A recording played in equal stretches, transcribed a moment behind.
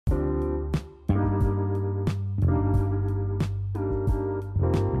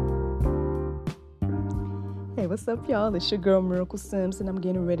what's up, y'all? It's your girl, Miracle Sims, and I'm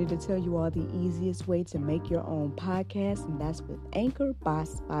getting ready to tell you all the easiest way to make your own podcast, and that's with Anchor by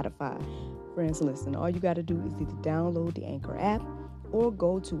Spotify. Friends, listen, all you got to do is either download the Anchor app or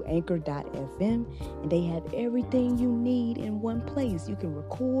go to anchor.fm, and they have everything you need in one place. You can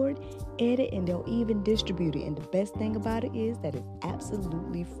record, edit, and they'll even distribute it. And the best thing about it is that it's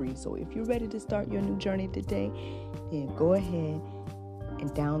absolutely free. So if you're ready to start your new journey today, then go ahead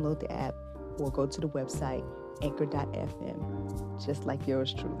and download the app or go to the website anchor.fm, just like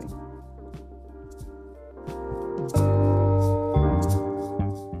yours truly.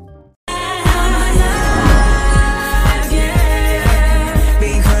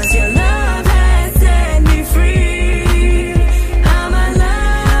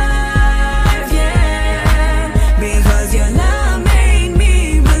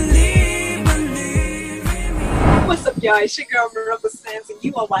 Y'all, it's your girl Miracle Sims, and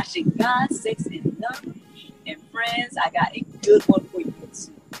you are watching God, Sex, and Love. And friends, I got a good one for you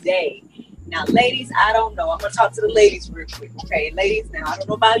today. Now, ladies, I don't know. I'm going to talk to the ladies real quick, okay? Ladies, now, I don't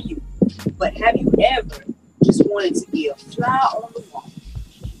know about you, but have you ever just wanted to be a fly on the wall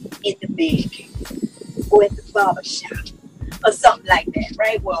in the man cave or at the barber shop or something like that,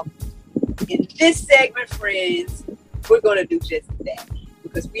 right? Well, in this segment, friends, we're going to do just that,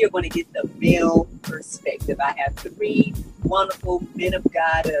 because we are going to get the male perspective. I have three wonderful men of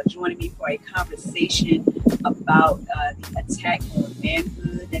God joining me for a conversation about the attack on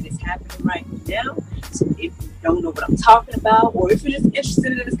manhood that is happening right now. So if you don't know what I'm talking about, or if you're just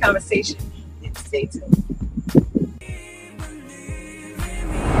interested in this conversation, then stay tuned.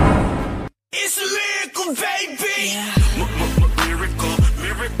 It's a miracle, baby! Yeah. Miracle,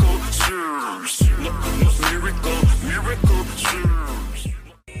 miracle,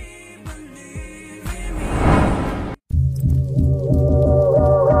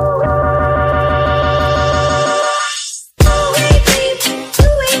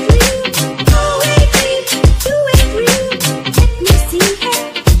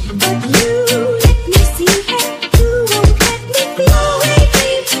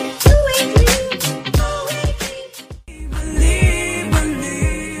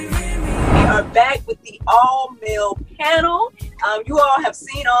 panel. You all have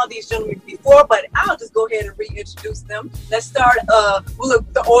seen all these gentlemen before, but I'll just go ahead and reintroduce them. Let's start we'll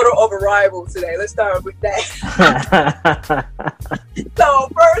look the order of arrival today. Let's start with that. So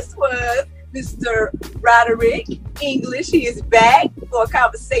first was Mr. Roderick English. He is back for a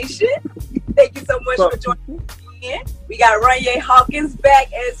conversation. Thank you so much for joining me again. We got Ranye Hawkins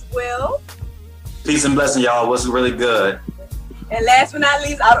back as well. Peace and blessing, y'all. What's really good? And last but not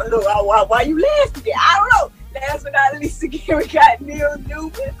least, I don't know why you laughing. I don't know. Last but not least, again, we got Neil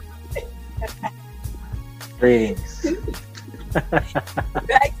Newman. Greetings.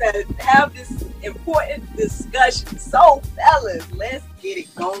 Back to have this important discussion. So, fellas, let's get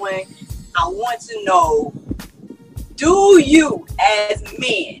it going. I want to know, do you as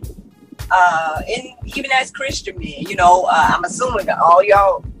men, and even as Christian men, you know, I'm assuming that all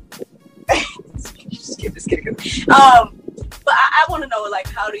y'all, just kidding. But I want to know, like,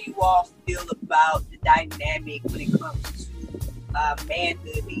 how do you all feel about the dynamic when it comes to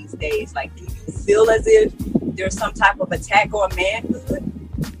manhood these days? Like, do you feel as if there's some type of attack on manhood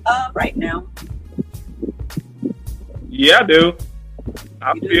right now? Yeah, I do.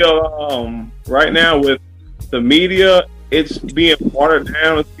 I feel right now with the media, it's being watered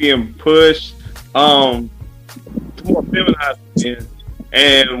down, it's being pushed. It's more feminized again.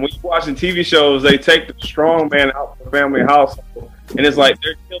 And when you're watching TV shows, they take the strong man out of the family household, and it's like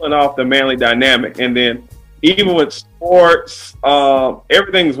they're killing off the manly dynamic. And then even with sports,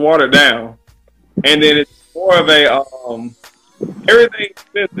 everything's watered down, and then it's more of a everything's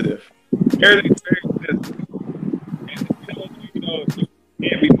sensitive. Everything's very sensitive. And it tells you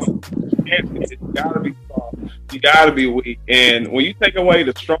can't be you gotta be soft, you gotta be weak. And when you take away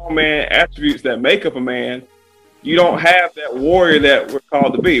the strong man attributes that make up a man, you don't have that warrior that we're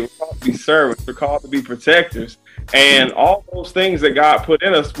called to be. We're called to be servants. We're called to be protectors. And all those things that God put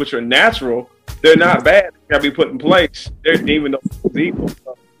in us, which are natural, they're not bad. They got to be put in place. They're even though it's evil.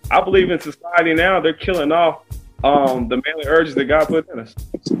 So I believe in society now, they're killing off the manly urges that God put in us.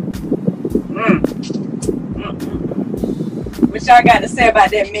 What y'all got to say about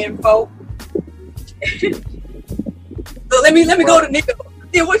that, men folk? So let me go to Neil.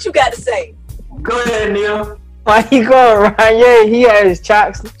 Neil, what you got to say? Go ahead, Neil. Why you going, Ryan? He had his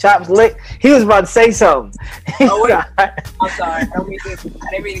chops licked. He was about to say something. Oh, wait. I'm sorry. I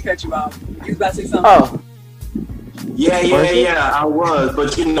didn't mean to cut you off. You was about to say something. Oh. Yeah, I was.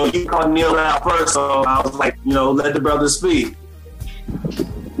 But, you called Neil out first, so I was like, let the brother speak.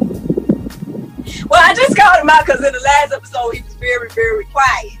 Well, I just called him out because in the last episode he was very, very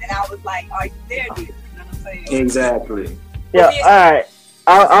quiet, and I was like, "Are you there, dude?" You know what I'm saying? Exactly. Yeah. All right.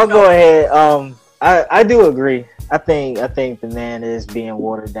 I'll go ahead. I do agree. I think the man is being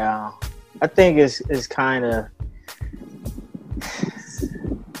watered down. I think it's kind of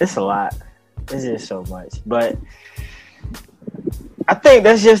it's a lot. It's just so much, but I think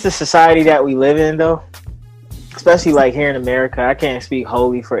that's just the society that we live in, though. Especially like here in America. I can't speak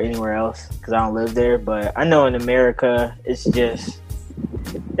wholly for anywhere else because I don't live there, but I know in America it's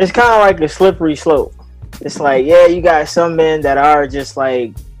kind of like a slippery slope. It's like, yeah, you got some men that are just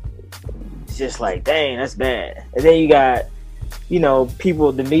like, dang, that's bad. And then you got,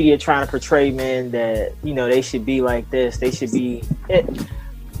 people, the media trying to portray men that, they should be like this. They should be.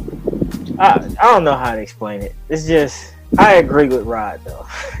 I don't know how to explain it. It's just, I agree with Rod, though.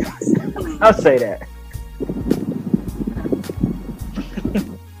 I'll say that.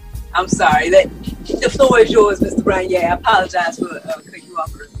 I'm sorry. The floor is yours, Mr. Brown. Yeah, I apologize for cutting you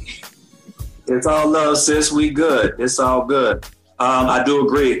off earlier. It's all love, sis. We good. It's all good. I do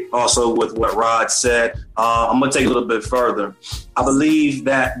agree also with what Rod said. I'm going to take it a little bit further. I believe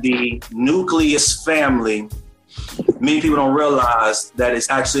that the nucleus family, many people don't realize that it's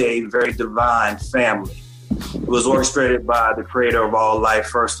actually a very divine family. It was orchestrated by the creator of all life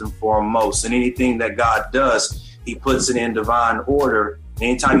first and foremost. And anything that God does, he puts it in divine order.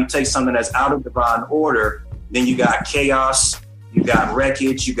 Anytime you take something that's out of divine order, then you got chaos, you got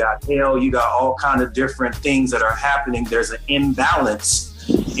wreckage, you got hell, you got all kind of different things that are happening. There's an imbalance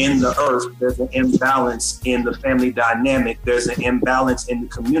in the earth. There's an imbalance in the family dynamic. There's an imbalance in the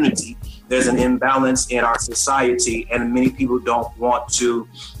community. There's an imbalance in our society. And many people don't want to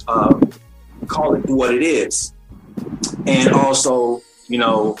call it what it is. And also,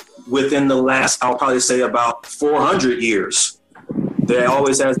 within the last, I'll probably say about 400 years, there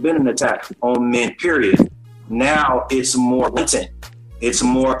always has been an attack on men, period. Now it's more blatant, it's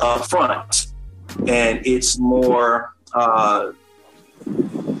more upfront, and it's more,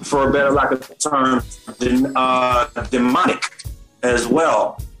 for a better lack of term, demonic as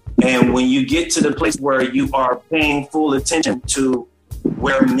well. And when you get to the place where you are paying full attention to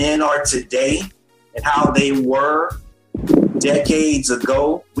where men are today and how they were decades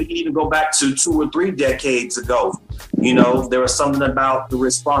ago, we can even go back to 2 or 3 decades ago. There was something about the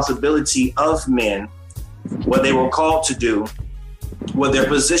responsibility of men, what they were called to do, what their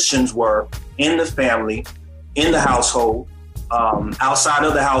positions were in the family, in the household, outside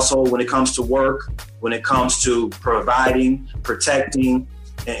of the household, when it comes to work, when it comes to providing, protecting,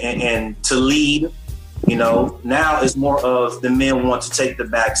 and to lead. Now it's more of the men want to take the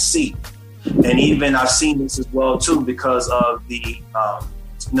back seat. And even I've seen this as well too, because of the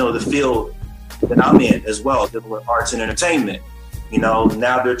the field that I'm in as well, dealing with arts and entertainment. Now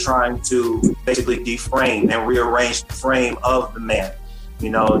they're trying to basically deframe and rearrange the frame of the man.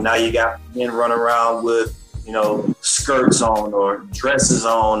 Now you got men running around with, skirts on or dresses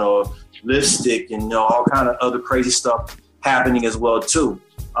on or lipstick and, all kind of other crazy stuff happening as well too.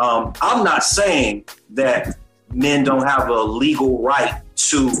 I'm not saying that men don't have a legal right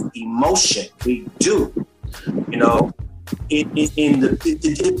to emotion. We do. It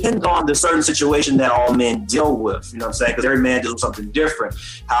depends on the certain situation that all men deal with, what I'm saying? Because every man deals with something different.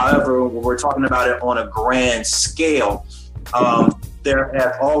 However, when we're talking about it on a grand scale, there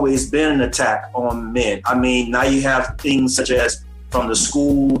have always been an attack on men. I mean, now you have things such as from the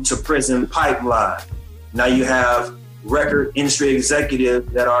school to prison pipeline. Now you have record industry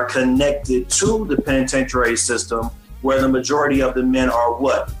executives that are connected to the penitentiary system, where the majority of the men are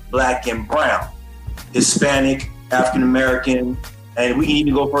what? Black and brown, Hispanic, African American, and we can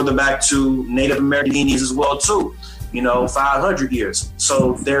even go further back to Native American Indians as well too, 500 years.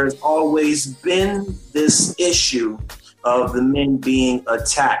 So there's always been this issue of the men being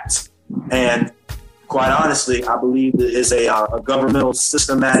attacked. And quite honestly, I believe it is a governmental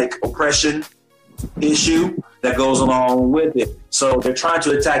systematic oppression issue that goes along with it. So they're trying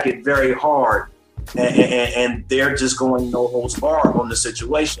to attack it very hard, and they're just going no holds barred on the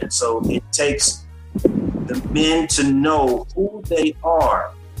situation. So it takes the men to know who they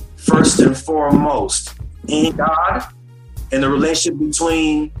are first and foremost in God and the relationship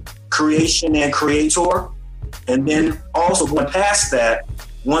between creation and creator. And then also going past that,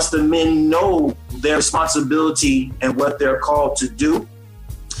 once the men know their responsibility and what they're called to do,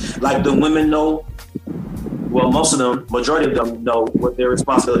 like the women know, well, most of them, majority of them know what their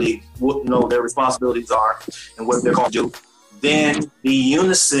responsibilities are and what they're called to do, then the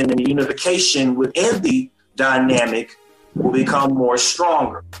unison and the unification within the dynamic will become more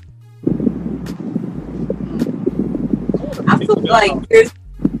stronger. I feel like there's,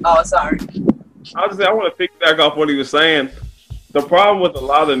 oh, sorry. I want to piggyback off what he was saying. The problem with a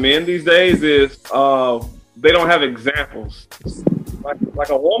lot of men these days is they don't have examples. Like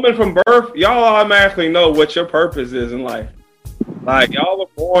a woman from birth, y'all automatically know what your purpose is in life. Like, y'all are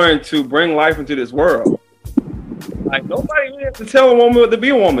born to bring life into this world. Like, nobody really has to tell a woman what to be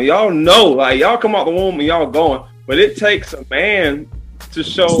a woman. Y'all know. Like, y'all come out the womb and y'all going. But it takes a man to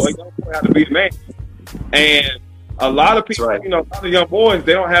show a young boy how to be a man. And a lot of people, right. a lot of young boys,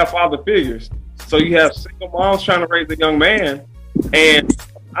 they don't have father figures. So you have single moms trying to raise a young man. And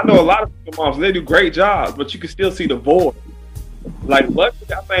I know a lot of single moms, and they do great jobs, but you can still see the void. Like,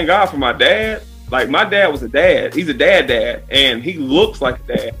 luckily, I thank God for my dad. Like, my dad was a dad. He's a dad, and he looks like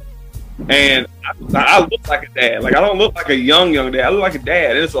a dad. And I look like a dad. Like, I don't look like a young dad. I look like a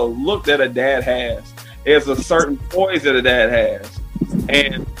dad. It's a look that a dad has. It's a certain poise that a dad has.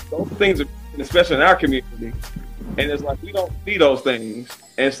 And those things are, especially in our community. And it's like, we don't see those things.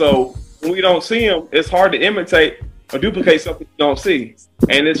 And so when we don't see them, it's hard to imitate or duplicate something you don't see.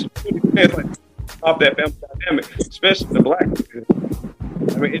 And it's like off that family dynamic, especially the black community.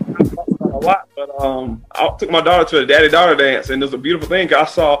 I mean, it's not talked about a lot, but I took my daughter to a daddy-daughter dance, and it was a beautiful thing. I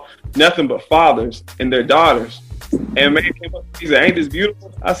saw nothing but fathers and their daughters. And a man came up, he said, "Ain't this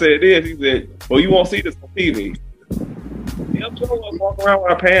beautiful?" I said, "It is." He said, "Well, you won't see this on TV." They'll show us walking around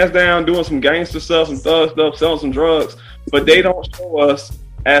with our pants down, doing some gangster stuff, some thug stuff, selling some drugs, but they don't show us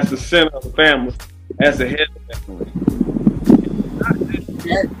as the center of the family, as the head of the family.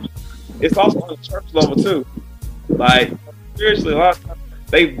 It's also on the church level too. Like, spiritually, a lot of times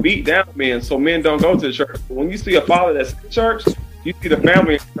they beat down men, so men don't go to the church. But when you see a father that's in church, you see the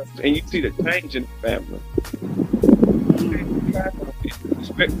family in church, and you see the change in the family.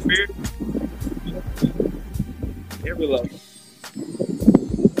 Respect spirit, every level.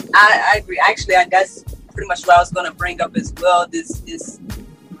 I agree. Actually, that's pretty much what I was going to bring up as well. This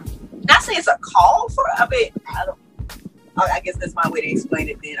not say it's a call for. I guess that's my way to explain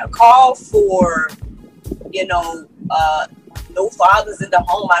it. Then a call for, no fathers in the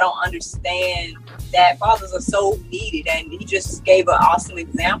home. I don't understand that. Fathers are so needed, and he just gave an awesome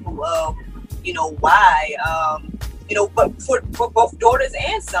example of, why. But for both daughters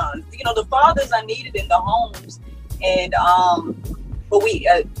and sons, the fathers are needed in the homes, and but we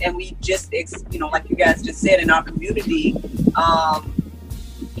just like you guys just said, in our community,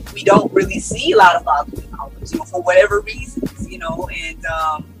 we don't really see a lot of fathers in homes, for whatever reasons, and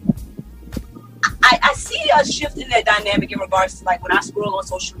I see a shift in that dynamic in regards to, like, when I scroll on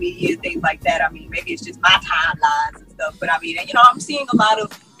social media and things like that. I mean, maybe it's just my timelines and stuff, but I mean, I'm seeing a lot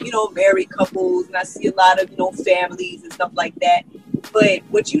of, married couples, and I see a lot of, families and stuff like that. But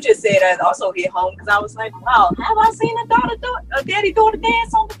what you just said has also hit home, because I was like, wow, have I seen a daddy-daughter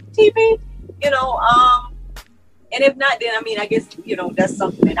dance on the TV? And if not, then, I mean, I guess, that's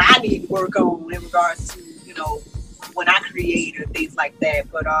something that I need to work on in regards to, when I create or things like that.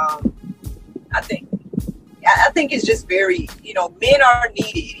 But I think it's just very, men are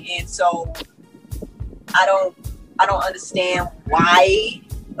needed. And so I don't understand why,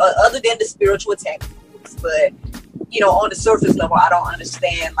 other than the spiritual attack, but, on the surface level, I don't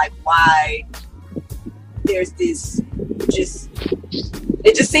understand, like, why there's this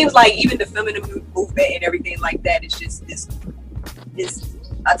it just seems like even the feminine movement and everything like that is just this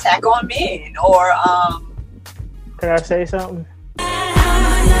attack on men. Or can I say something?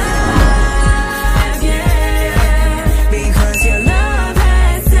 Because your love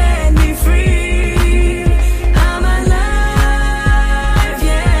has set me free. I'm alive,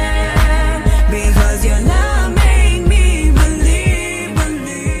 yeah. Because your love made me believe in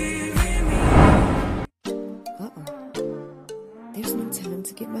me. There's no time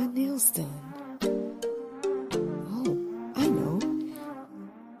to get my nails done. Oh, I know.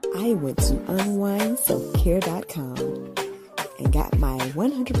 I went to unwindselfcare.com and got my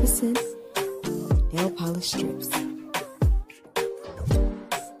 100% nail polish strips.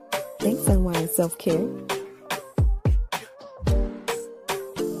 Thanks, Unwind Self-Care.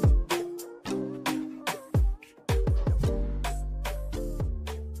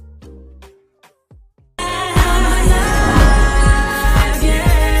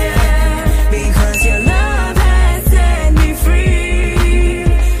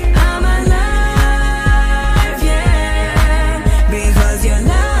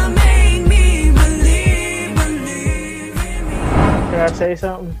 Say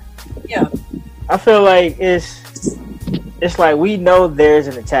something? Yeah. I feel like it's like we know there's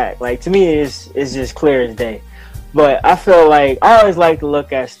an attack. Like, to me, it's just clear as day. But I feel like I always like to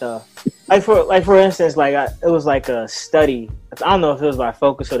look at stuff for instance, it was like a study. I don't know if it was by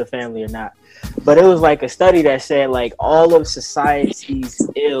Focus or the Family or not, but it was like a study that said like all of society's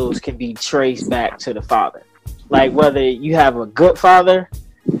ills can be traced back to the father. Like whether you have a good father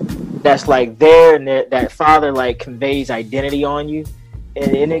that's like there and that father like conveys identity on you,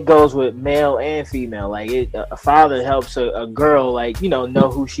 and it goes with male and female. Like a father helps a girl like know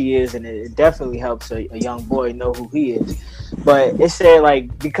who she is, and it definitely helps a young boy know who he is. But it said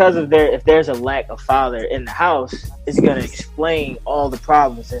like because of if there's a lack of father in the house, it's gonna explain all the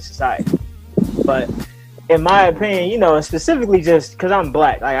problems in society. But in my opinion, and specifically just because I'm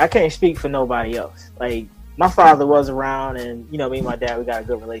black, like I can't speak for nobody else. Like my father was around, and me and my dad, we got a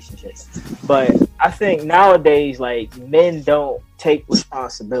good relationship. But I think nowadays, like men don't take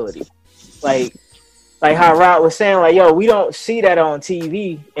responsibility. Like how Rod was saying, like yo, we don't see that on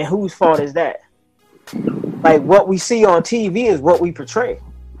TV, and whose fault is that? Like what we see on TV is what we portray.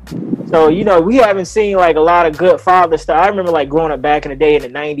 So we haven't seen like a lot of good father stuff. I remember like growing up back in the day in the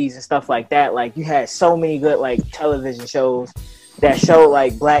 90s and stuff like that. Like you had so many good like television shows that showed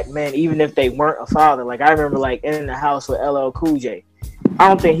like black men, even if they weren't a father. Like I remember like In the House with LL Cool J. I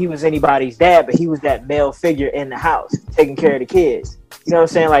don't think he was anybody's dad, but he was that male figure in the house taking care of the kids. You know what I'm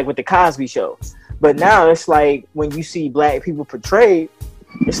saying? Like with the Cosby Show. But now it's like when you see black people portrayed,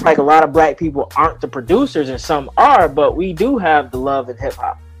 it's like a lot of black people aren't the producers and some are, but we do have the love in hip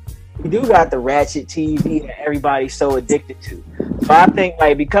hop. We do got the ratchet TV that everybody's so addicted to. So I think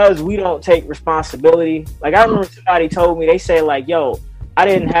like because we don't take responsibility, like I remember somebody told me, they say like, yo, I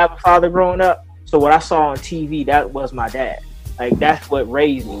didn't have a father growing up, so what I saw on TV, that was my dad. Like that's what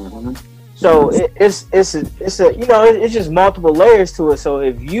raised me. So it's just multiple layers to it. So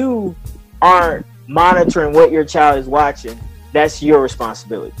if you aren't monitoring what your child is watching, that's your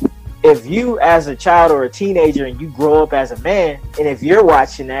responsibility. If you as a child or a teenager and you grow up as a man, and if you're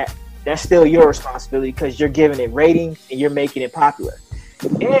watching that, that's still your responsibility because you're giving it ratings and you're making it popular.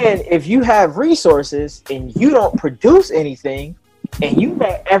 And if you have resources and you don't produce anything and you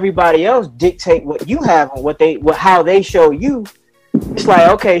let everybody else dictate what you have and how they show you, it's like,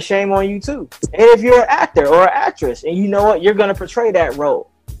 okay, shame on you too. And if you're an actor or an actress and you know what, you're going to portray that role.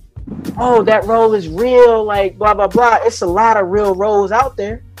 Oh, that role is real, like blah, blah, blah. It's a lot of real roles out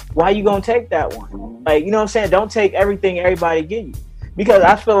there. Why you going to take that one? Like, you know what I'm saying? Don't take everything everybody give you. Because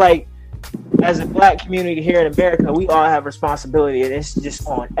I feel like as a black community here in America, we all have responsibility, and it's just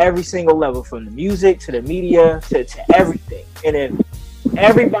on every single level, from the music to the media to everything. And if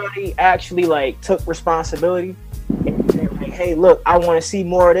everybody actually like took responsibility and said like, hey, look, I want to see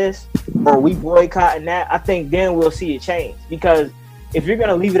more of this, or we boycotting that, I think then we'll see a change. Because if you're going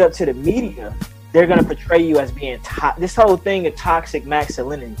to leave it up to the media, they're going to portray you as being this whole thing of toxic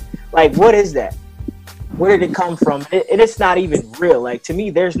masculinity. Like, what is that? Where did it come from? It's not even real. Like, to me,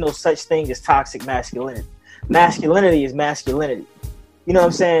 there's no such thing as toxic masculinity. Masculinity is masculinity. You know what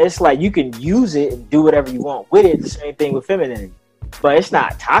I'm saying? It's like you can use it and do whatever you want with it. The same thing with femininity. But it's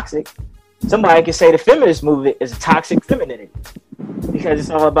not toxic. Somebody can say the feminist movement is a toxic femininity because it's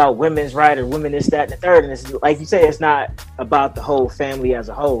all about women's right or women this, that, and the third. And it's like you say, it's not about the whole family as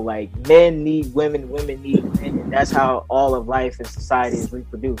a whole. Like, men need women, women need men, and that's how all of life and society is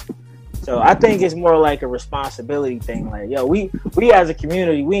reproduced. So I think it's more like a responsibility thing. Like, yo, we as a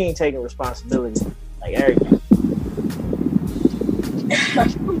community, we ain't taking responsibility like everybody.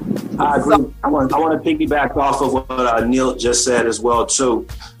 I agree. I want to piggyback off of what Neil just said as well too.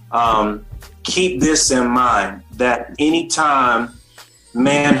 Keep this in mind, that anytime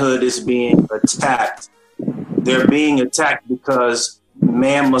manhood is being attacked, they're being attacked because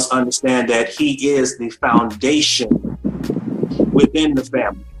man must understand that he is the foundation within the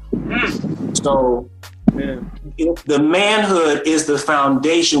family. So if the manhood is the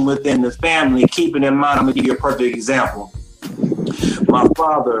foundation within the family, keeping in mind, I'm gonna give you a perfect example. My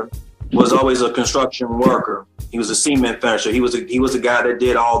father was always a construction worker. He was a cement finisher. He was a guy that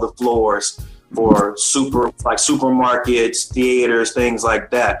did all the floors for supermarkets, theaters, things like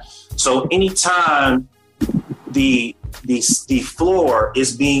that. So anytime the floor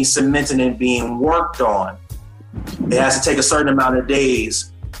is being cemented and being worked on, it has to take a certain amount of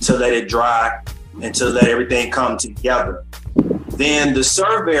days to let it dry and to let everything come together. Then the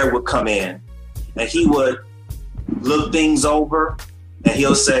surveyor would come in and he would look things over and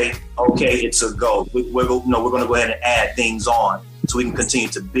he'll say, okay, it's a go. We're going to go ahead and add things on so we can continue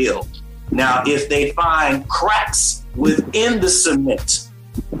to build. Now, if they find cracks within the cement,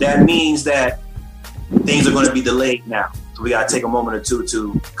 that means that things are going to be delayed now. So we got to take a moment or two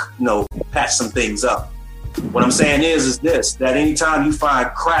to, patch some things up. What I'm saying is this, that anytime you find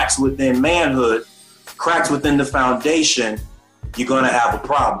cracks within manhood, cracks within the foundation, you're going to have a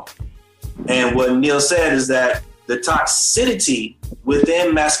problem. And what Neil said is that the toxicity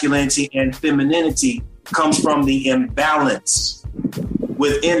within masculinity and femininity comes from the imbalance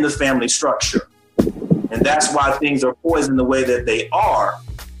within the family structure. And that's why things are poisoned the way that they are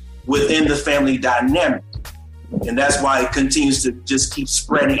within the family dynamic. And that's why it continues to just keep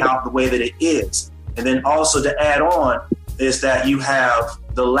spreading out the way that it is. And then also to add on is that you have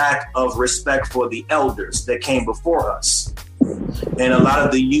the lack of respect for the elders that came before us. And a lot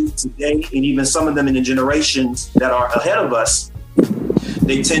of the youth today, and even some of them in the generations that are ahead of us,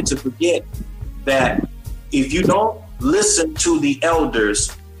 they tend to forget that if you don't listen to the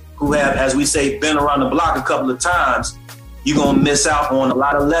elders who have, as we say, been around the block a couple of times, you're going to miss out on a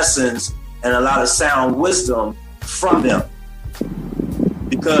lot of lessons and a lot of sound wisdom from them.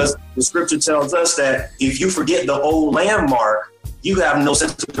 Because the scripture tells us that if you forget the old landmark, you have no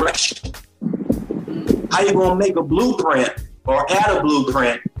sense of direction. How you going to make a blueprint or add a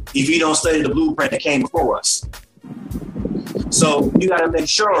blueprint if you don't study the blueprint that came before us? So you got to make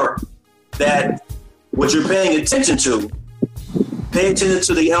sure that what you're paying attention to, pay attention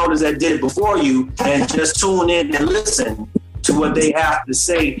to the elders that did it before you, and just tune in and listen to what they have to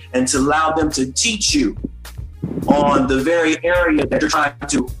say, and to allow them to teach you on the very area that you're trying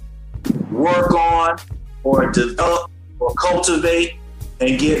to work on or develop or cultivate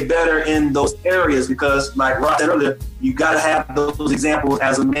and get better in those areas. Because like Rob said earlier, you got to have those examples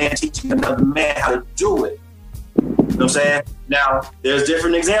as a man teaching another man how to do it. You know what I'm saying? Now, there's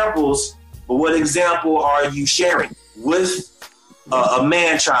different examples, but what example are you sharing with a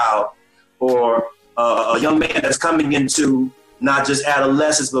man-child or a young man that's coming into not just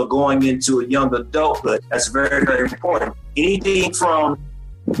adolescence, but going into a young adulthood? That's very, very important. Anything from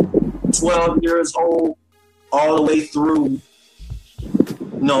 12 years old all the way through,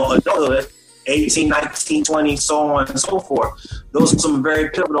 adulthood, 18, 19, 20, so on and so forth. Those are some very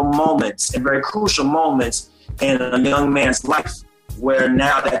pivotal moments and very crucial moments in a young man's life, where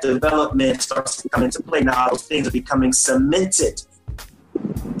now that development starts to come into play. Now those things are becoming cemented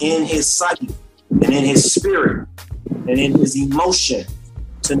in his psyche and in his spirit and in his emotion,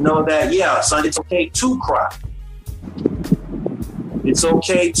 to know that, yeah, son, it's okay to cry. It's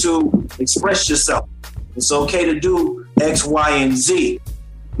okay to express yourself. It's okay to do X, Y, and Z.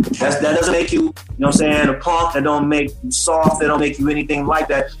 That doesn't make you, a punk. That don't make you soft. That don't make you anything like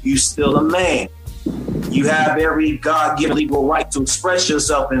that. You still a man. You have every God-given legal right to express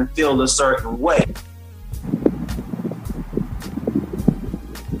yourself and feel a certain way.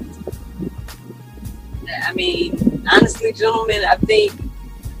 I mean, honestly, gentlemen, I think,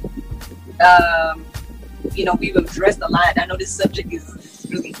 we've addressed a lot. I know this subject is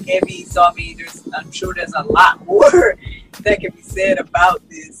really heavy, so I mean, I'm sure there's a lot more that can be said about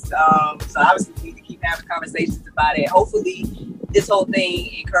this. So obviously, we need to keep having conversations about it. Hopefully, this whole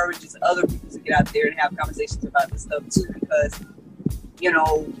thing encourages other people to get out there and have conversations about this stuff too, because,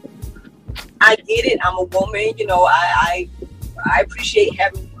 I get it. I'm a woman, I appreciate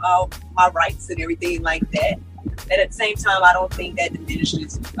having my rights and everything like that. And at the same time, I don't think that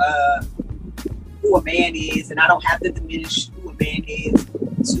diminishes who a man is, and I don't have to diminish who a man is,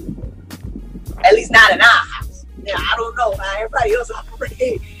 to, at least not in our house. Yeah, I don't know how everybody else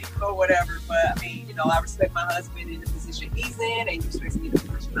operates or whatever, but I mean, I respect my husband in the position he's in, and he respects me in the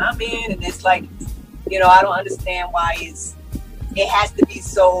position I'm in, and it's like, I don't understand why it has to be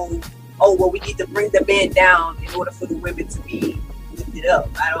so, we need to bring the men down in order for the women to be lifted up.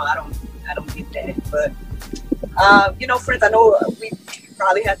 I don't get that. But friends, I know we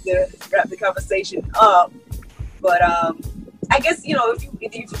probably have to wrap the conversation up. But I guess,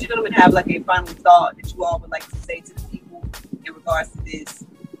 if you gentlemen have like a final thought that you all would like to say to the people in regards to this,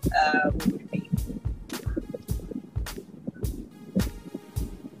 what would it be?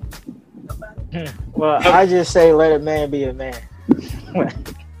 Well, I just say let a man be a man.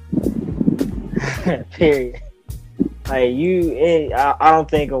 Period. Like I don't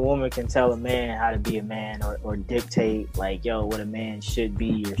think a woman can tell a man how to be a man or dictate what a man should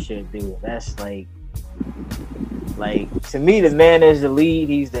be or should do. That's like to me, the man is the lead,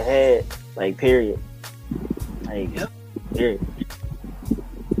 he's the head. Period. Period.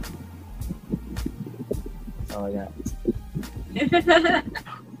 That's all I got.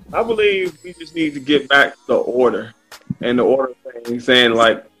 I believe we just need to get back to the order and the order of things, and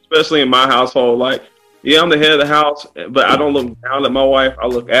especially in my household, I'm the head of the house, but I don't look down at my wife. I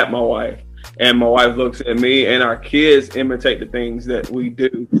look at my wife, and my wife looks at me, and our kids imitate the things that we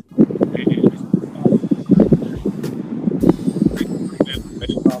do.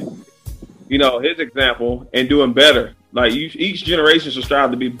 His example and doing better. Each generation should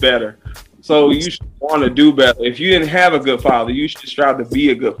strive to be better. So you should want to do better. If you didn't have a good father, you should strive to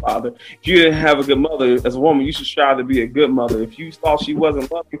be a good father. If you didn't have a good mother as a woman, you should strive to be a good mother. If you thought she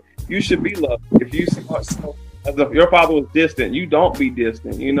wasn't loving, you should be loving. If you thought as if your father was distant, you don't be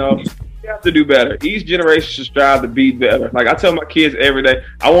distant. You know, you have to do better. Each generation should strive to be better. Like I tell my kids every day,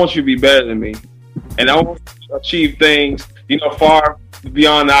 I want you to be better than me, and I want you to achieve things, you know, far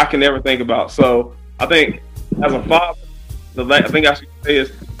beyond that I can ever think about. So I think as a father, the thing I should say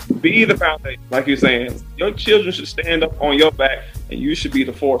is be the foundation. Like you're saying, your children should stand up on your back, and you should be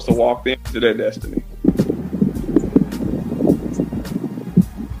the force to walk them to their destiny.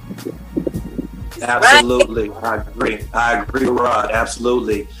 Absolutely, I agree, Rod.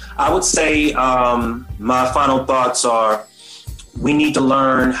 Absolutely. I would say my final thoughts are: we need to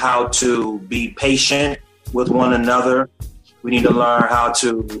learn how to be patient with one another. We need to learn how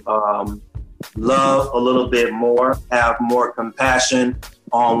to love a little bit more, have more compassion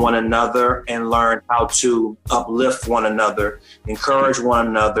on one another, and learn how to uplift one another, encourage one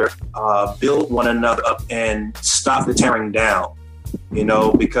another, build one another up, and stop the tearing down. You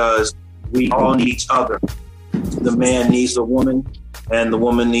know, because we all need each other. The man needs the woman, and the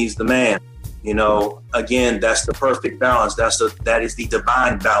woman needs the man. You know, again, that's the perfect balance. That is the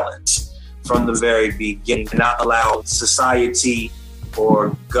divine balance from the very beginning. Not allow society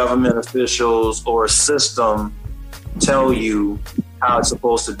or government officials or a system tell you how it's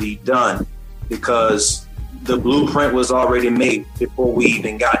supposed to be done, because the blueprint was already made before we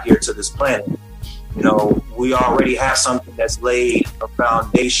even got here to this planet. You know, we already have something that's laid a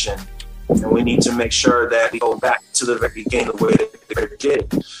foundation, and we need to make sure that we go back to the very beginning the way that they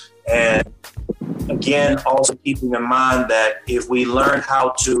did. And again, also keeping in mind that if we learn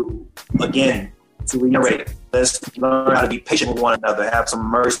how to, again, to reiterate, let's learn how to be patient with one another, have some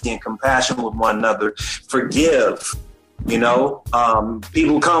mercy and compassion with one another, forgive. You know,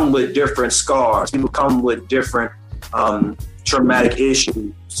 people come with different scars. People come with different traumatic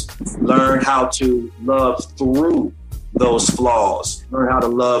issues. Learn how to love through those flaws. Learn how to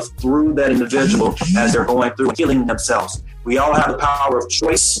love through that individual as they're going through healing themselves. We all have the power of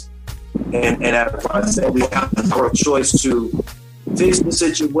choice. And as I said, we have the power of choice to fix the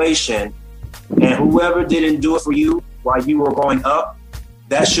situation. And whoever didn't do it for you while you were growing up,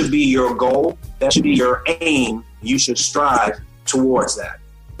 that should be your goal. That should be your aim. You should strive towards that.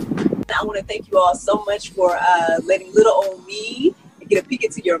 I want to thank you all so much for letting little old me get a peek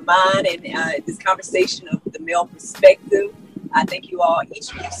into your mind and this conversation of the male perspective. I thank you all, each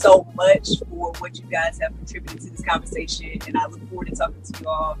of you, so much for what you guys have contributed to this conversation, and I look forward to talking to you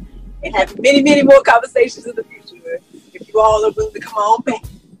all and having many, many more conversations in the future. If you all are willing to come on back.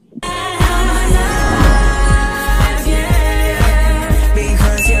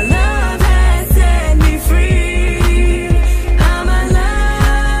 Because your love has set me free. I'm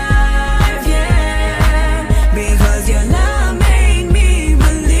alive, yeah. Because your love made me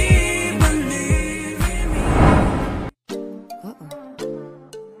believe in me.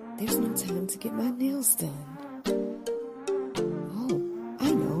 There's no time to get my nails done. Oh,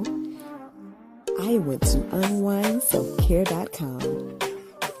 I know. I went to unwindselfcare.com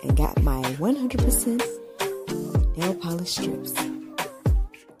and got my 100% nail polish strips.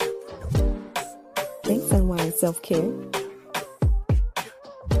 Thanks, Unwind Self Care.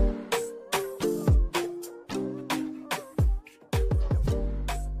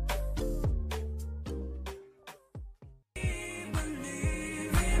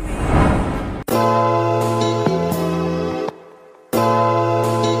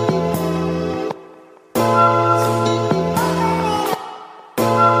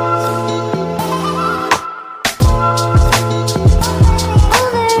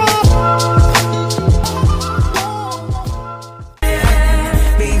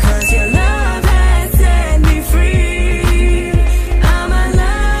 Because your love has set me free. I'm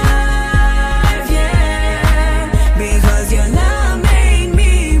alive, yeah. Because your love made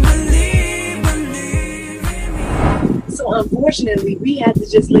me believe in me. So unfortunately, we had to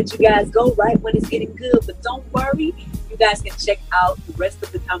just let you guys go right when it's getting good. But don't worry, you guys can check out the rest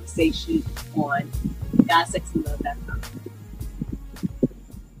of the conversation on GodSexyLove.com.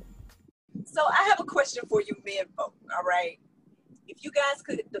 So I have a question for you men folk, all right? If you guys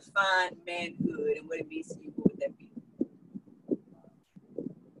could define manhood and what it means to you, what would that be?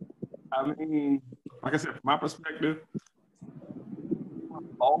 I mean, like I said, from my perspective,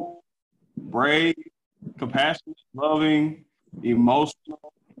 bold, brave, compassionate, loving,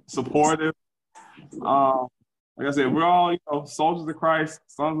 emotional, supportive. Like I said, we're all, soldiers of Christ,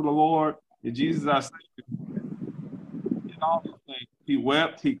 sons of the Lord, and Jesus our Savior. Did all these things. He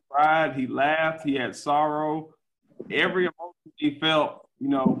wept, he cried, he laughed, he had sorrow. Every emotion he felt,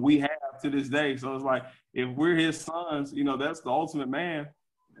 we have to this day. So it's like, if we're his sons, that's the ultimate man.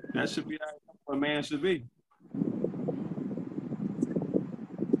 That should be how a man should be.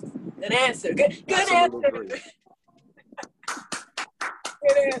 Good answer. Good Absolutely answer. agree.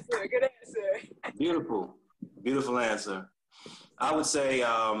 Good answer. Good answer. Beautiful answer. I would say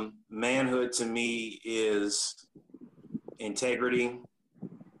manhood to me is integrity,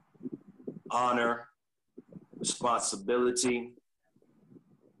 honor, responsibility,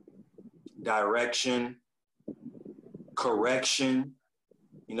 direction, correction,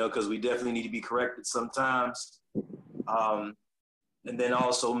 because we definitely need to be corrected sometimes. And then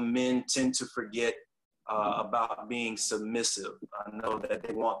also men tend to forget about being submissive. I know that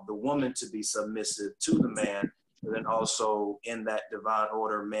they want the woman to be submissive to the man, but then also in that divine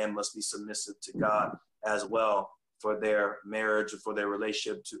order, man must be submissive to God as well for their marriage or for their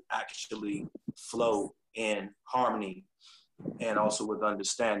relationship to actually flow in harmony and also with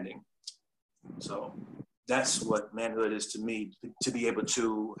understanding. So that's what manhood is to me, to be able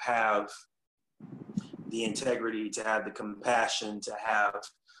to have the integrity, to have the compassion, to have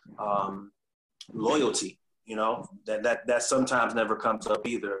loyalty, that sometimes never comes up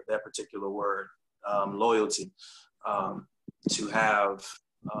either, that particular word, loyalty, to have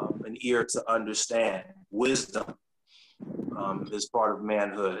an ear to understand. Wisdom is part of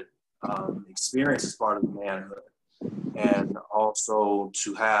manhood. Experience is part of manhood. And also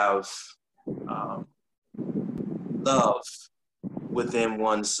to have love within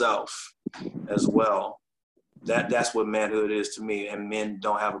oneself as well. That's what manhood is to me, and men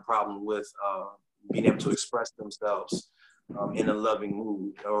don't have a problem with being able to express themselves in a loving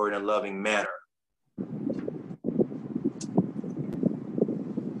mood or in a loving manner.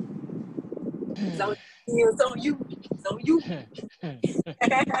 So you.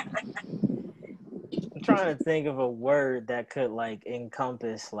 I'm trying to think of a word that could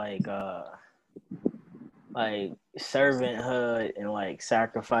encompass like servanthood and like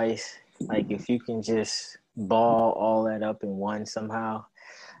sacrifice. Like if you can just ball all that up in one somehow.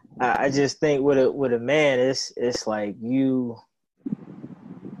 I just think with a man, it's like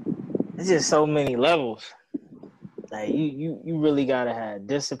it's just so many levels. Like you really gotta have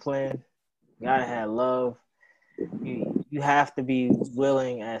discipline, you gotta have love. You have to be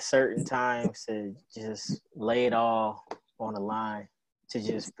willing at certain times to just lay it all on the line to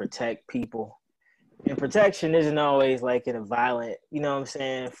just protect people. And protection isn't always like in a violent,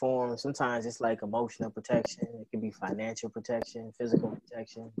 form. Sometimes it's like emotional protection. It can be financial protection, physical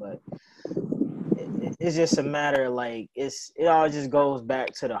protection, but it's just a matter of it all just goes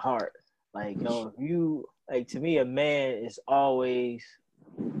back to the heart. Like, if you to me, a man is always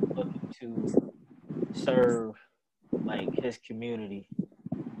looking to serve his community,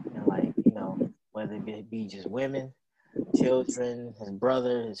 and whether it be just women, children, his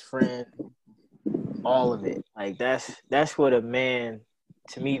brother, his friend, all of it. Like that's what a man,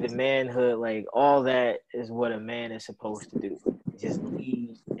 to me, the manhood, all that is what a man is supposed to do. Just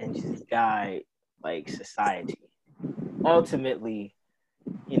lead and just guide society. Ultimately,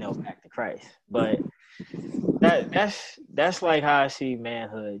 back to Christ. But that's like how I see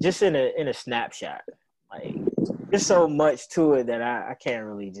manhood, just in a snapshot. There's so much to it that I can't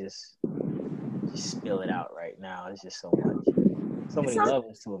really just spill it out right now. It's just so many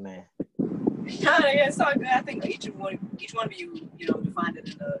levels to a man. Yeah, it's all good. I think each one of you, defined it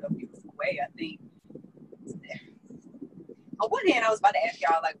in a beautiful way. I think on one hand, I was about to ask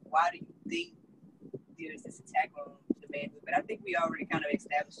y'all why do you think there's this attack on the manhood? But I think we already kind of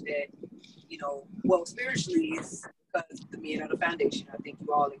established that, spiritually it's because the men are the foundation. I think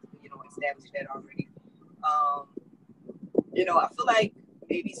you all, established that already. I feel like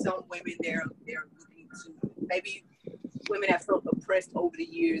maybe some women they're looking to, maybe women have felt oppressed over the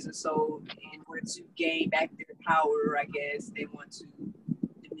years or so, in order to gain back their power. I guess they want to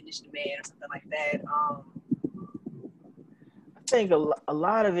diminish the man or something like that. I think a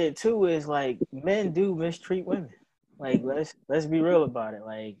lot of it too is men do mistreat women. Let's be real about it.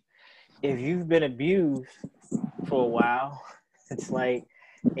 If you've been abused for a while, it's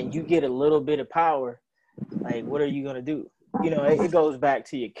and you get a little bit of power, what are you gonna do? It goes back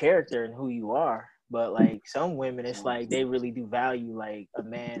to your character and who you are. But some women, it's they really do value a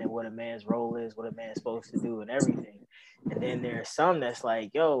man and what a man's role is, what a man's supposed to do, and everything. And then there's some that's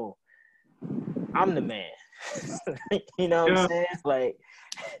yo, I'm the man. What I'm saying?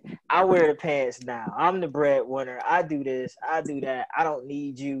 I wear the pants now. I'm the breadwinner. I do this. I do that. I don't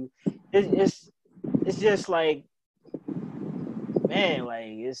need you. It's just man,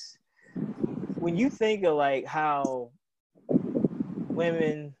 it's when you think of how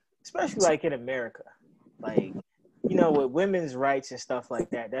women, especially in America, with women's rights and stuff like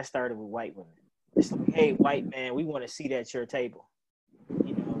that, that started with white women. It's like, hey, white man, we want to seat at your table.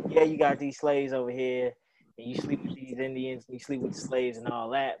 Yeah, you got these slaves over here, and you sleep with these Indians, and you sleep with the slaves and all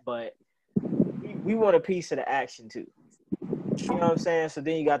that, but we want a piece of the action too. You know what I'm saying? So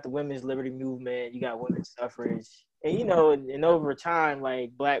then you got the women's liberty movement, you got women's suffrage, and and over time,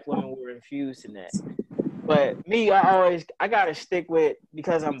 like black women were infused in that. But me, I gotta stick with,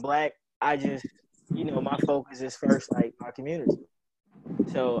 because I'm black. I just, my focus is first like my community.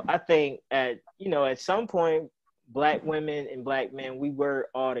 So I think at some point, black women and black men, we were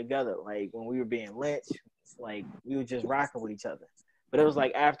all together. Like when we were being lynched, like we were just rocking with each other. But it was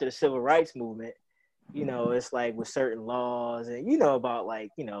like after the civil rights movement, it's like with certain laws and about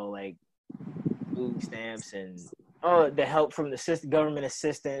like food stamps and the help from the government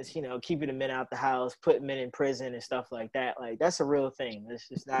assistance, keeping the men out the house, putting men in prison and stuff like that. Like that's a real thing. It's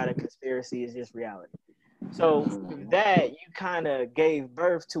just not a conspiracy. It's just reality. So with that, you kind of gave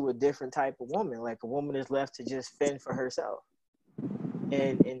birth to a different type of woman. Like a woman is left to just fend for herself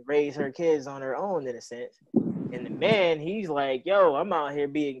and raise her kids on her own in a sense. And the man, he's like, yo, I'm out here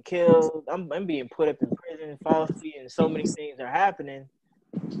being killed. I'm being put up in prison falsely, and so many things are happening.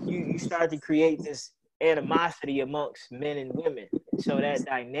 You start to create this animosity amongst men and women. And so that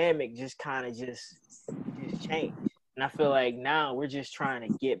dynamic just kind of just changed. And I feel like now we're just trying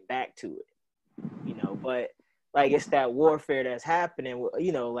to get back to it. But like it's that warfare that's happening,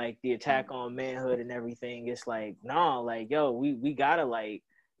 like the attack on manhood and everything. It's like, no, like, yo, we gotta like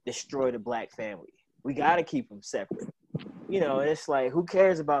destroy the black family. We gotta keep them separate. It's like, who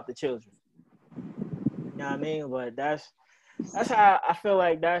cares about the children? You know what I mean? But that's how I feel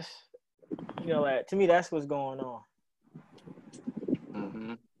like that's, like, to me, that's what's going on.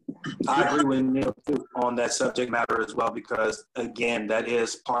 Mm-hmm. I agree with Neil too on that subject matter as well, because again, that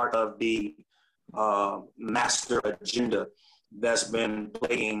is part of the master agenda that's been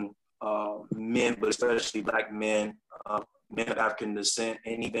plaguing men, but especially black men, men of African descent,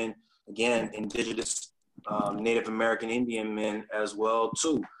 and even again indigenous Native American Indian men as well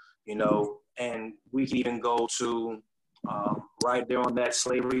too. And we can even go to right there on that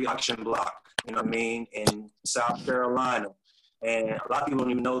slavery auction block, what I mean, in South Carolina. And a lot of people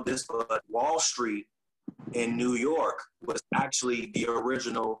don't even know this, but Wall Street in New York was actually the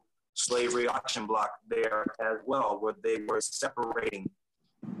original slavery auction block there as well, where they were separating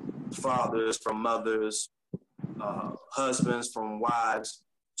fathers from mothers, husbands from wives,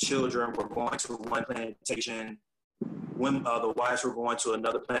 children were going to one plantation, when the wives were going to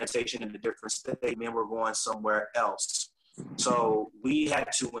another plantation in a different state, men were going somewhere else. So we had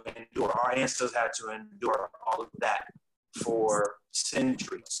to endure, our ancestors had to endure all of that for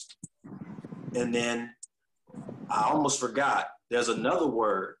centuries. And then I almost forgot, there's another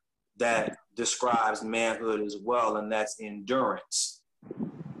word that describes manhood as well, and that's endurance.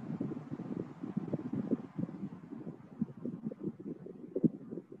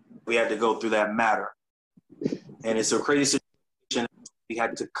 We had to go through that matter. And it's a crazy situation. We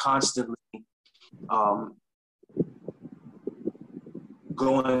had to constantly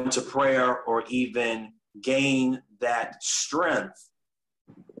go into prayer or even gain that strength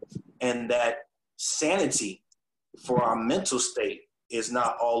and that sanity for our mental state is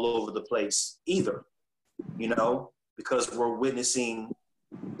not all over the place either, because we're witnessing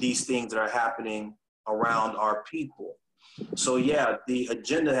these things that are happening around our people. So yeah, the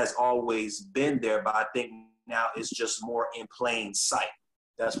agenda has always been there, but I think now it's just more in plain sight.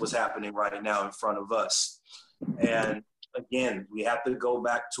 That's what's happening right now in front of us. And again, we have to go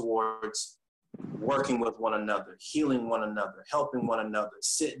back towards working with one another, healing one another, helping one another,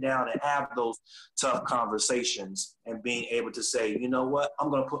 sit down and have those tough conversations and being able to say, you know what, I'm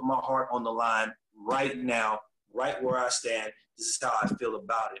going to put my heart on the line right now, right where I stand. This is how I feel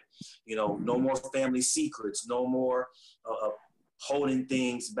about it. No more family secrets, no more holding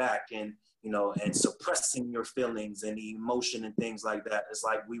things back and suppressing your feelings and emotion and things like that. It's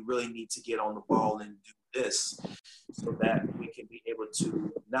like we really need to get on the ball and do this so that we can be able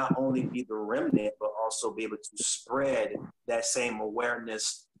to not only be the remnant, but also be able to spread that same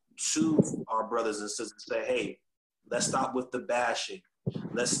awareness to our brothers and sisters. Say, hey, let's stop with the bashing.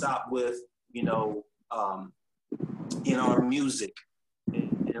 Let's stop with, in our music,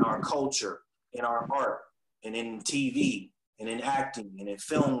 in our culture, in our art, and in TV, and in acting, and in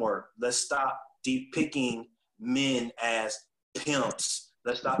film work. Let's stop depicting men as pimps.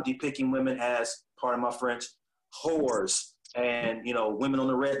 Let's stop depicting women as, pardon my French, whores. and women on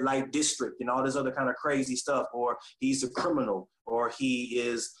the red light district and all this other kind of crazy stuff, or he's a criminal, or he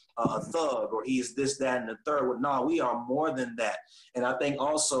is a thug, or he's this, that, and the third. Well, no, we are more than that. And I think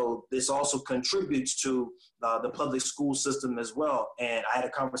also this also contributes to the public school system as well. And I had a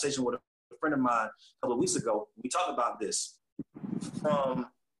conversation with a friend of mine a couple of weeks ago. We talked about this from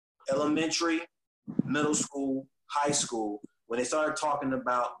elementary, middle school, high school. When they started talking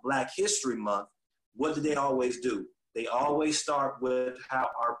about Black History Month, what did they always do? They always start with how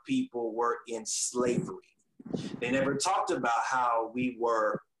our people were in slavery. They never talked about how we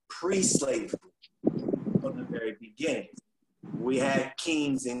were pre-slavery from the very beginning. We had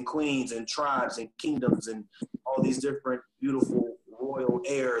kings and queens and tribes and kingdoms and all these different beautiful royal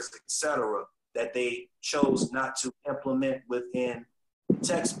heirs, etc., that they chose not to implement within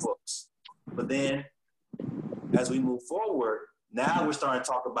textbooks. But then as we move forward, now we're starting to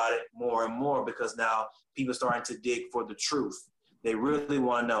talk about it more and more, because now people are starting to dig for the truth. They really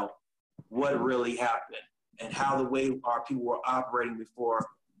want to know what really happened and how the way our people were operating before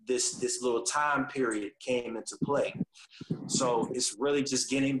this little time period came into play. So it's really just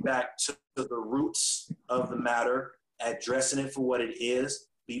getting back to the roots of the matter, addressing it for what it is,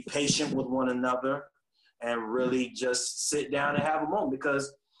 be patient with one another, and really just sit down and have a moment,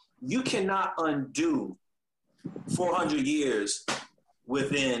 because you cannot undo 400 years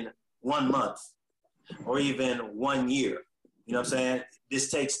within 1 month or even 1 year. You know what I'm saying? This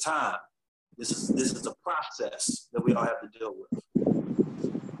takes time. This is a process that we all have to deal with.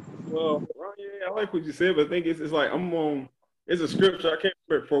 Well, yeah, I like what you said, but I think it's like it's a scripture. I can't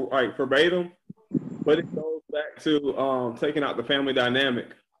remember for like verbatim, but it goes back to taking out the family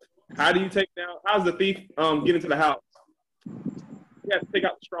dynamic. How do you take down? How's the thief get into the house? You have to take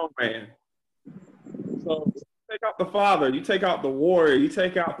out the strong man. So you take out the father, you take out the warrior, you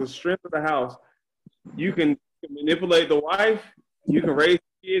take out the strength of the house. You can manipulate the wife. You can raise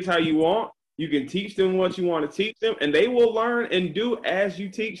the kids how you want. You can teach them what you want to teach them, and they will learn and do as you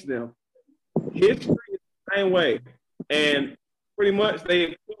teach them. History is the same way, and pretty much they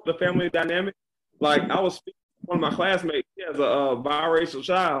include the family dynamic. Like I was speaking to one of my classmates. She has a biracial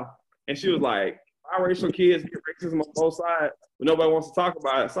child, and she was like, "Biracial kids get racism on both sides, but nobody wants to talk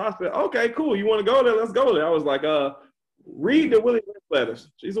about it." So I said, "Okay, cool. You want to go there? Let's go there." I was like, read the Willie Lynch letters."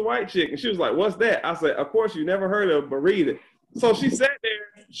 She's a white chick, and she was like, "What's that?" I said, "Of course you never heard of it, but read it." So she sat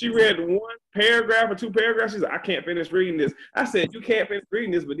there, she read 1 paragraph or 2 paragraphs. She's like, "I can't finish reading this." I said, "You can't finish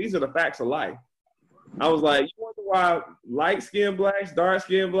reading this, but these are the facts of life." I was like, "You wonder why light-skinned blacks,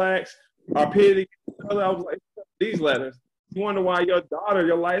 dark-skinned blacks are pitted against each other?" I was like, "These letters. You wonder why your daughter,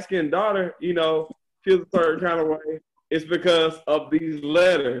 your light-skinned daughter, feels a certain kind of way? It's because of these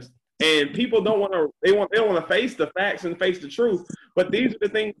letters." And people don't want to. They don't want to face the facts and face the truth. But these are the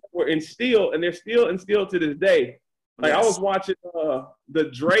things that were instilled, and they're still instilled to this day. Like I was watching the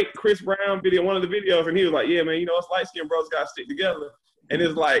Drake Chris Brown video, one of the videos, and he was like, "Yeah, man, us light skinned brothers got to stick together." And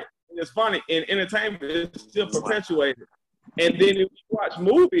it's like, it's funny. In entertainment, it's still perpetuated. And then if you watch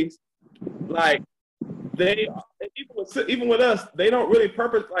movies, like even with us, they don't really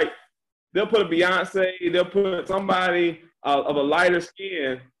purpose. Like they'll put a Beyonce, they'll put somebody of a lighter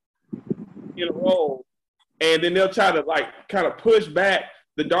skin in a role, and then they'll try to like kind of push back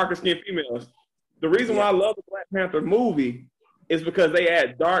the darker skinned females. The reason why I love the Black Panther movie is because they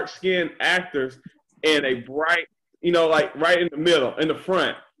had dark skinned actors and a bright, like right in the middle, in the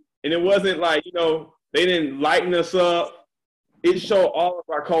front. And it wasn't like, they didn't lighten us up. It showed all of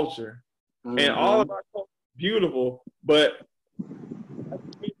our culture. Mm-hmm. And all of our culture is beautiful, but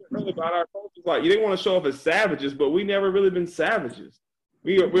really about our culture is like, you didn't want to show up as savages, but we never really been savages.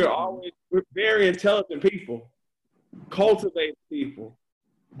 We're very intelligent people, cultivated people.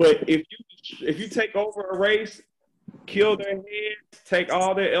 But if you take over a race, kill their heads, take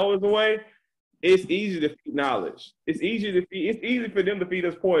all their elders away, it's easy to feed knowledge. It's easy for them to feed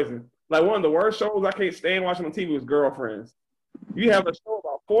us poison. Like one of the worst shows I can't stand watching on TV was Girlfriends. You have a show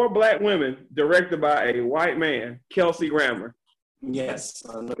about 4 Black women directed by a white man, Kelsey Grammer. Yes,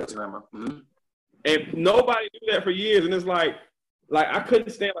 I know Kelsey Grammer. Mm-hmm. And nobody do that for years. And it's like I couldn't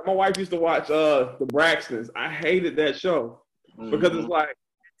stand. Like my wife used to watch the Braxtons. I hated that show because it's like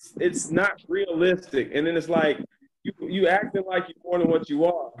it's not realistic. And then it's like you acting like you're more than what you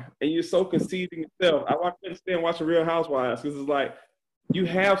are, and you're so conceiting yourself. I couldn't stand watching Real Housewives because it's like you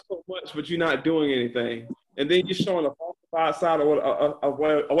have so much, but you're not doing anything. And then you're showing a falsified side of a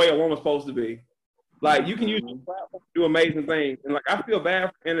way a woman's supposed to be. Like you can use your platform to do amazing things. And like I feel bad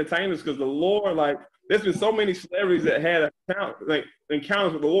for entertainers because the Lord, like there's been so many celebrities that had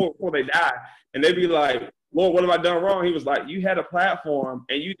encounters with the Lord before they died, and they'd be like, "Lord, what have I done wrong?" He was like, "You had a platform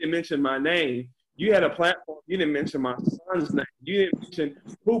and you didn't mention my name. You had a platform. You didn't mention my son's name. You didn't mention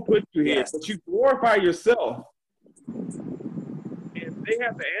who put you here, Yes. but you glorify yourself. And they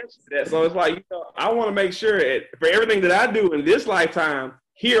have to answer that. So it's like, I want to make sure for everything that I do in this lifetime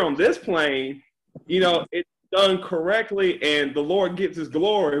here on this plane, it's done correctly and the Lord gets his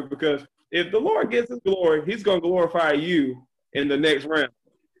glory, because if the Lord gets his glory, he's going to glorify you in the next round.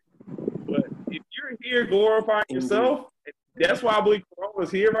 But if you're here glorifying yourself, that's why I believe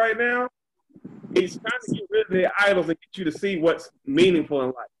Corona's here right now. He's trying to get rid of the idols and get you to see what's meaningful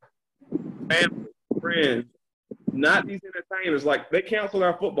in life. Family, friends, not these entertainers. Like, they canceled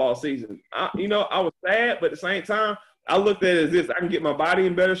our football season. I was sad, but at the same time, I looked at it as this: I can get my body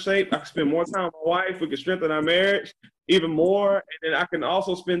in better shape. I can spend more time with my wife. We can strengthen our marriage even more. And then I can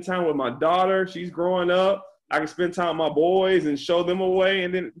also spend time with my daughter. She's growing up. I can spend time with my boys and show them a way.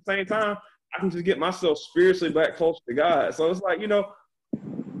 And then at the same time, I can just get myself spiritually back closer to God. So it's like,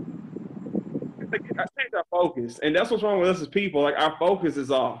 I change our focus. And that's what's wrong with us as people. Like, our focus is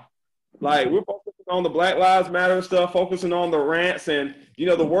off. Like, we're focusing on the Black Lives Matter stuff, focusing on the rants. And,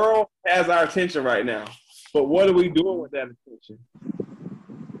 the world has our attention right now. But what are we doing with that attention?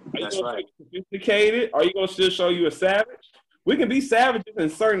 Are you going to be sophisticated? Are you going to still show you a savage? We can be savages in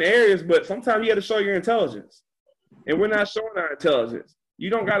certain areas, but sometimes you have to show your intelligence. And we're not showing our intelligence. You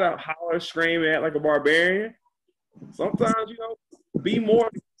don't got to holler, scream, and act like a barbarian. Sometimes, be more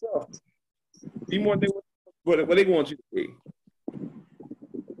yourself. Be more than what they want you to be.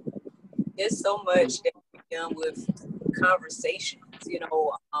 There's so much that we've done with conversations,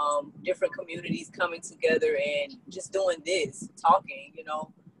 different communities coming together and just doing this, talking,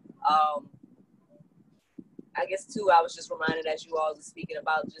 I guess too, I was just reminded as you all were speaking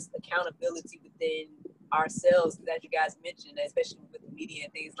about just accountability within ourselves, because as you guys mentioned, especially with the media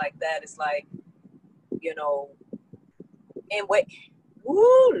and things like that, it's like, and wait,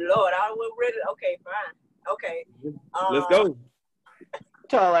 woo, Lord, I was ready. Okay, fine. Okay. Let's go.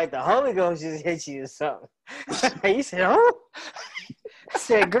 Talk like the Holy Ghost just hit you or something. You said, oh? I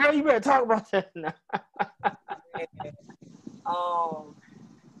said, girl, you better talk about that now.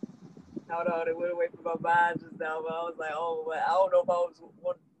 Hold on, it went away from my mind just now, but I was like, oh, but I don't know if I was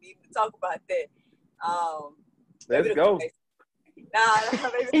wanting to talk about that. Let's go.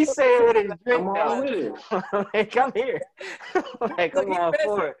 He said with his drink, Come on with it. Hey, come here. Like, come on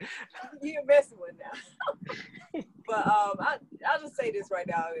for it. You're messing with now. But I'll just say this right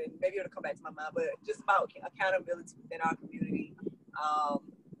now, and maybe it'll come back to my mind, but just about accountability within our community.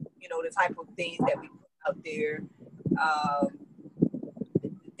 The type of things that we put out there. The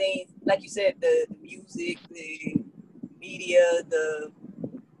things, like you said, the music, the media, the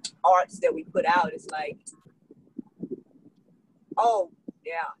arts that we put out. It's like, oh,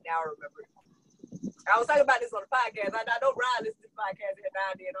 yeah, now I remember. I was talking about this on the podcast. I know Ryan listens to this podcast every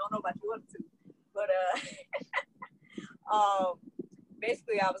now and then. I don't know about you other two. But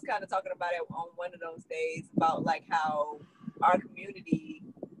basically, I was kind of talking about it on one of those days about like how our community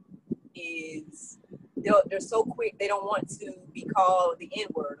is, they're so quick. They don't want to be called the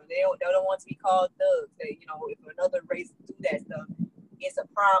N-word, or they don't want to be called thugs. They, if another race do that stuff, it's a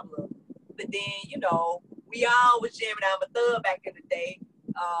problem. But then, we all was jamming out a thug back in the day,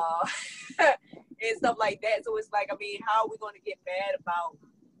 and stuff like that. So it's like, I mean, how are we going to get mad about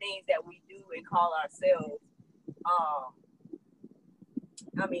things that we do and call ourselves?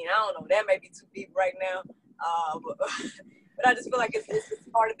 I mean, I don't know. That may be too deep right now, but I just feel like it's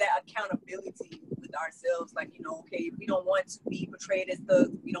part of that accountability with ourselves. Like, okay, we don't want to be portrayed as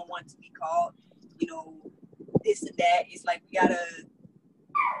thugs. We don't want to be called, this and that. It's like we gotta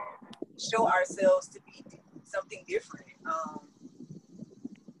show ourselves to be something different,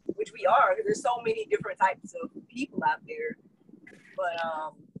 which we are, because there's so many different types of people out there. But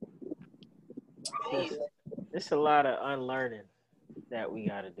it's a lot of unlearning that we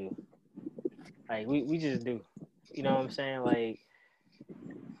got to do. Like, we just do. You know what I'm saying? Like,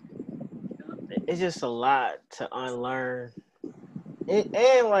 it's just a lot to unlearn.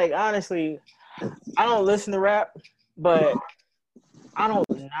 And like, honestly, I don't listen to rap, but I don't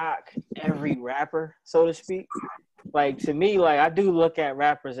knock every rapper, so to speak. Like, to me, like, I do look at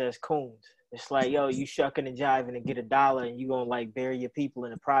rappers as coons. It's like, yo, you shucking and jiving to get $1 and you gonna like bury your people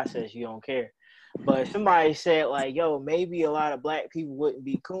in the process. You don't care. But somebody said like, yo, maybe a lot of black people wouldn't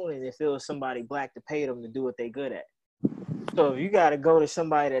be cooning if it was somebody black to pay them to do what they good at. So if you got to go to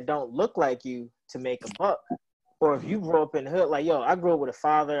somebody that don't look like you to make a buck, or if you grew up in the hood, like, yo, I grew up with a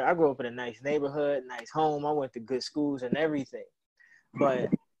father. I grew up in a nice neighborhood, nice home. I went to good schools and everything. But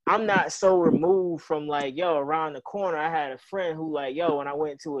I'm not so removed from like, yo, around the corner, I had a friend who like, yo, when I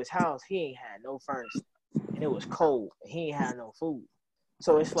went to his house, he ain't had no furniture and it was cold and he ain't had no food.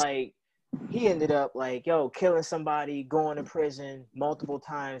 So it's like, he ended up like, yo, killing somebody, going to prison multiple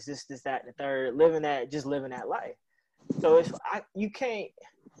times, this, that, and the third, living that life. So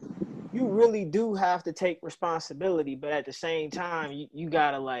you really do have to take responsibility, but at the same time, you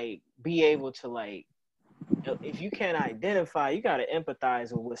gotta like be able to like, if you can't identify, you gotta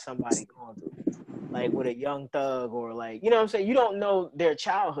empathize with what somebody going through, like with a young thug or like, you know what I'm saying? You don't know their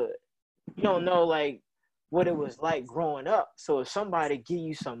childhood, you don't know like what it was like growing up. So if somebody give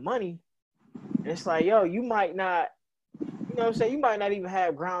you some money, and it's like, yo, you might not, you know what I'm saying? You might not even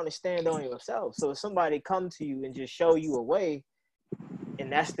have ground to stand on yourself. So if somebody come to you and just show you a way,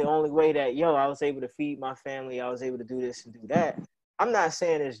 and that's the only way that, yo, I was able to feed my family, I was able to do this and do that. I'm not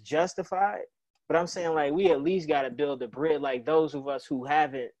saying it's justified, but I'm saying like we at least got to build a bridge. Like those of us who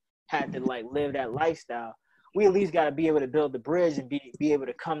haven't had to like live that lifestyle, we at least got to be able to build the bridge and be able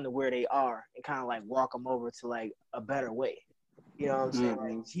to come to where they are and kind of like walk them over to like a better way. You know what I'm saying?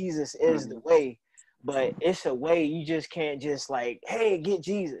 Like Jesus is the way, but it's a way you just can't just like, hey, get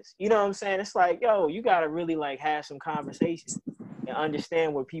Jesus. You know what I'm saying? It's like, yo, you got to really like have some conversation and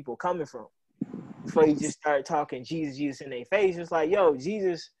understand where people coming from before you just start talking Jesus in their face. It's like, yo,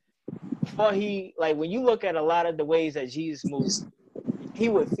 Jesus, before he, like when you look at a lot of the ways that Jesus moved, he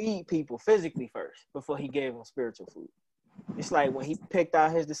would feed people physically first before he gave them spiritual food. It's like when he picked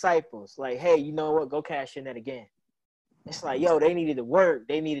out his disciples, like, hey, you know what? Go cash in that again. It's like, yo, they needed to work.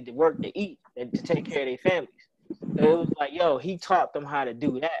 They needed to work to eat and to take care of their families. So it was like, yo, he taught them how to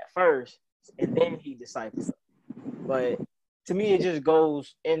do that first, and then he discipled them. But to me, it just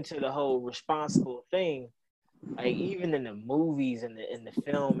goes into the whole responsible thing. Like even in the movies and the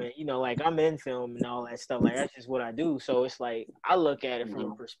film, and you know, like I'm in film and all that stuff. Like that's just what I do. So it's like I look at it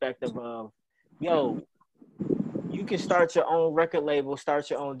from a perspective of, yo, you can start your own record label, start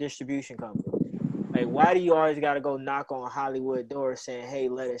your own distribution company. Like, why do you always got to go knock on Hollywood doors saying, hey,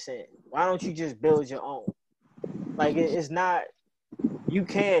 let us in? Why don't you just build your own? Like, it's not, you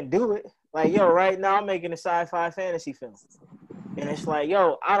can do it. Like, yo, right now I'm making a sci-fi fantasy film. And it's like,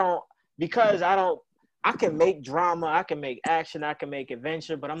 yo, I can make drama, I can make action, I can make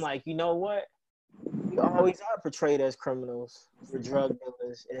adventure, but I'm like, you know what? We always are portrayed as criminals, we're drug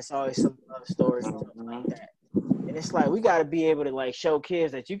dealers, and it's always some love story and stuff like that. And it's like, we got to be able to, like, show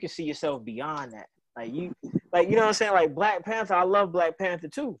kids that you can see yourself beyond that. Like you know what I'm saying? Like Black Panther, I love Black Panther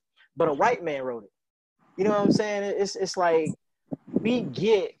too, but a white man wrote it. You know what I'm saying? It's like we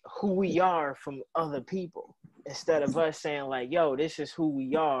get who we are from other people instead of us saying like, yo, this is who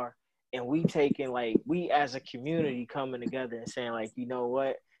we are, and we taking like we as a community coming together and saying like, you know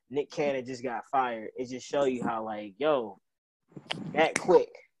what, Nick Cannon just got fired. It just show you how like, yo, that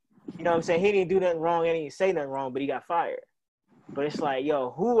quick. You know what I'm saying? He didn't do nothing wrong, he didn't say nothing wrong, but he got fired. But it's like, yo,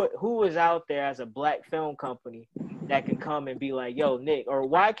 who is out there as a black film company that can come and be like, yo, Nick, or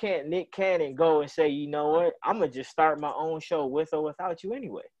why can't Nick Cannon go and say, you know what, I'm going to just start my own show with or without you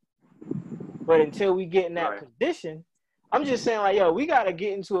anyway. But until we get in that position, I'm just saying like, yo, we got to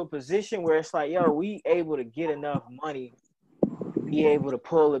get into a position where it's like, yo, we able to get enough money to be able to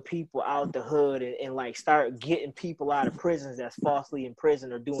pull the people out the hood and like start getting people out of prisons that's falsely in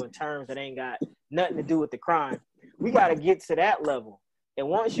prison or doing terms that ain't got nothing to do with the crime. We got to get to that level. And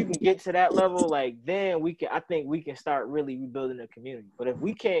once you can get to that level, like then I think we can start really rebuilding the community. But if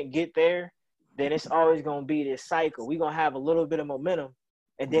we can't get there, then it's always going to be this cycle. We're going to have a little bit of momentum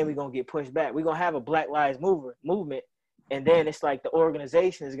and then we're going to get pushed back. We're going to have a Black Lives movement. And then it's like the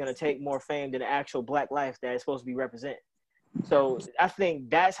organization is going to take more fame than the actual black life that it's supposed to be represented. So I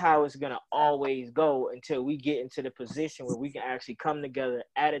think that's how it's going to always go until we get into the position where we can actually come together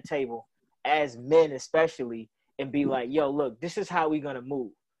at a table as men, especially, and be like, yo, look, this is how we're going to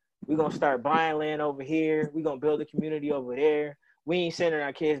move. We're going to start buying land over here. We're going to build a community over there. We ain't sending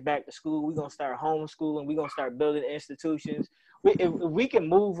our kids back to school. We're going to start homeschooling. We're going to start building institutions. If we can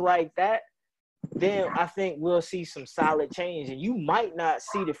move like that, then I think we'll see some solid change. And you might not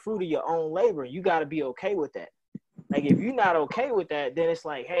see the fruit of your own labor. You got to be okay with that. Like, if you're not okay with that, then it's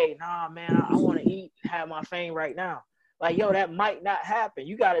like, hey, nah, man, I want to eat, have my fame right now. Like, yo, that might not happen.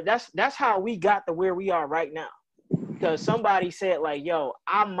 You got to, that's how we got to where we are right now. Because somebody said, like, yo,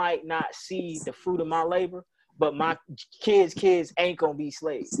 I might not see the fruit of my labor, but my kids ain't going to be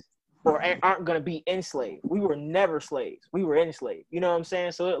slaves or aren't going to be enslaved. We were never slaves. We were enslaved. You know what I'm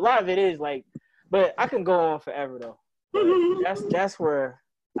saying? So a lot of it is like, but I can go on forever, though. But that's where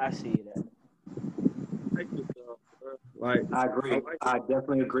I see it at. Like, I agree. I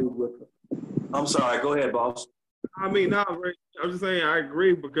definitely agree with it. I'm sorry. Go ahead, boss. I mean, no, I'm just saying I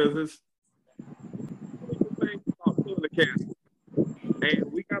agree because it's the thing about pulling the castle.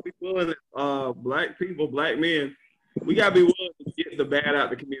 And we got to be pulling black people, black men We gotta be willing to get the bad out of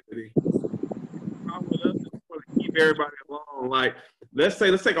the community. The problem with us is we want to keep everybody along. Like, let's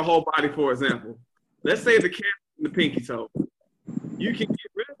take a whole body for example. Let's say the cat and the pinky toe. You can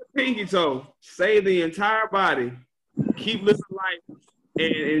get rid of the pinky toe, save the entire body, keep living life,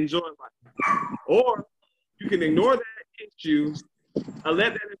 and enjoy life. Or you can ignore that issue and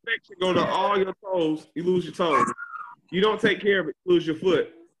let that infection go to all your toes, you lose your toes. You don't take care of it, you lose your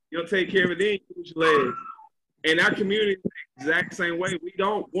foot. You don't take care of it, then you lose your legs. And our community is the exact same way. We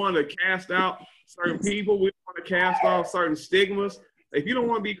don't want to cast out certain people. We don't want to cast off certain stigmas. If you don't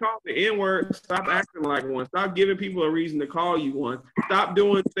want to be called the N-word, stop acting like one. Stop giving people a reason to call you one. Stop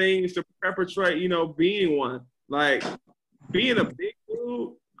doing things to perpetrate, being one. Like, being a big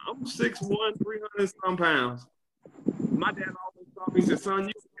dude, I'm 6'1", 300 some pounds. My dad always taught me, he said, son,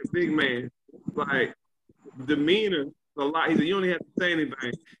 you a big man. Like, demeanor a lot. He said, you don't have to say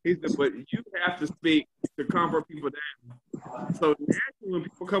anything. He said, but you have to speak to comfort people down. So naturally, when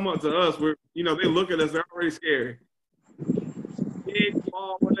people come up to us, they look at us, they're already scared. Big,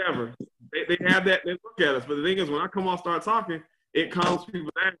 small, whatever. They have that, they look at us. But the thing is, when I come on start talking, it calms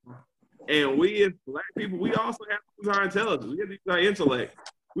people down. And we as black people, we also have to use our intelligence. We have to use our intellect.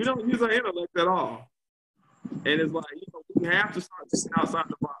 We don't use our intellect at all. And it's like, we have to start thinking outside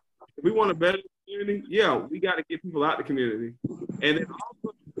the box. If we want a better community, we got to get people out the community. And then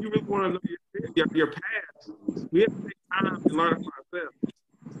also, if you really want to know your past, we have to take time to learn for ourselves.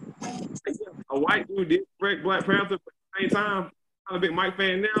 Like, a white dude did break Black Panther, but at the same time, I'm a big Mike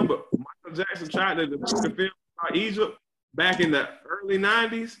fan now, but Michael Jackson tried to defend the film about Egypt back in the early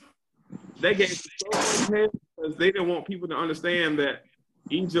 90s. They gave so much hate because they didn't want people to understand that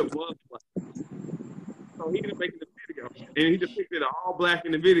Egypt was black. So he ended up making the video, and he depicted all black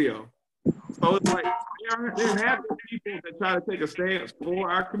in the video. So it's like, there have been people that try to take a stance for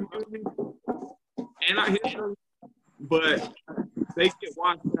our community and our history, but they get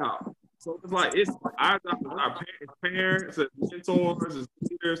washed out. So it's like, it's our job as our parents, as mentors, as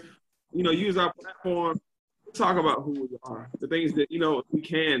leaders, use our platform to talk about who we are, the things that, we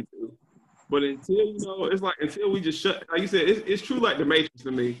can do. But until, until we just shut, like you said, it's true like the Matrix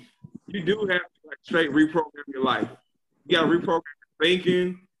to me. You do have to straight reprogram your life. You got to reprogram your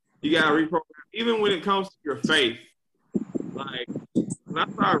thinking. You got to reprogram, even when it comes to your faith. Like, when I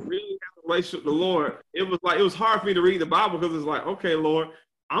started really having a relationship with the Lord, it was hard for me to read the Bible because it's like, okay, Lord,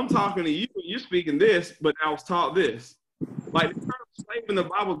 I'm talking to you and you're speaking this, but I was taught this. Like, the term slave in the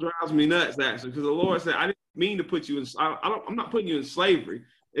Bible drives me nuts, actually, because the Lord said, I didn't mean to put you in, I'm not putting you in slavery.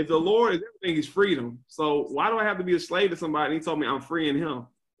 If the Lord is everything, he's freedom. So why do I have to be a slave to somebody? And he told me I'm freeing him.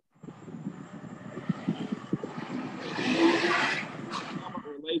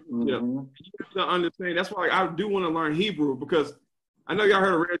 Relationship. You have to understand. That's why I do want to learn Hebrew, because I know y'all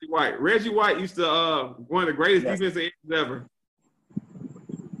heard of Reggie White. Reggie White used to one of the greatest defensive ends ever.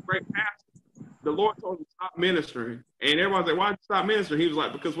 Great pastor. The Lord told him to stop ministering, and everyone's like, "Why'd you stop ministering?" He was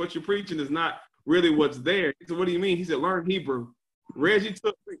like, "Because what you're preaching is not really what's there." He said, "What do you mean?" He said, "Learn Hebrew." Reggie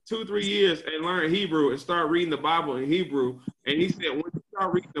took 2-3 years and learned Hebrew and started reading the Bible in Hebrew. And he said, when he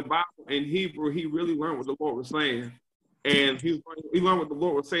started reading the Bible in Hebrew, he really learned what the Lord was saying. And he learned what the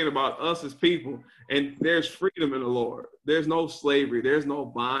Lord was saying about us as people. And there's freedom in the Lord. There's no slavery. There's no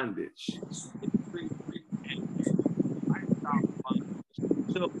bondage.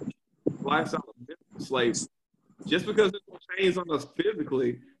 Lifestyle of mental slavery. Just because there's no chains on us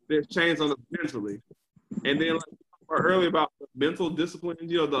physically, there's chains on us mentally. And then, like we talked about earlier about the mental discipline,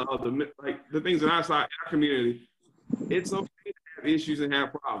 the things in our community, it's okay to have issues and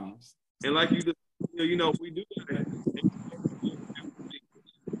have problems. And like you just, we do that.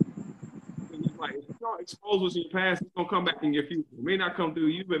 Like, if you don't expose what's in your past, it's gonna come back in your future. It may not come through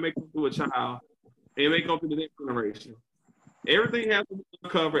you, but it may come through a child. And it may come through the next generation. Everything has to be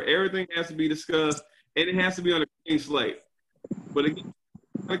uncovered, everything has to be discussed, and it has to be on a clean slate. But again,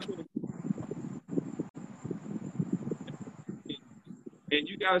 and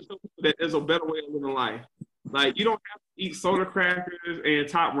you gotta show people that there's a better way of living life. Like, you don't have to eat soda crackers and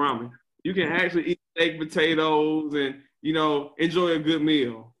top ramen. You can actually eat steak, potatoes, and enjoy a good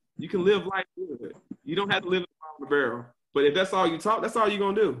meal. You can live life good. You don't have to live in the bottom of the barrel. But if that's all you talk, that's all you're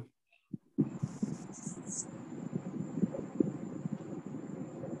gonna do.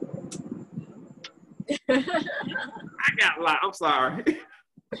 I got a lot. I'm sorry.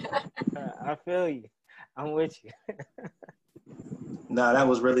 I feel you. I'm with you. No, that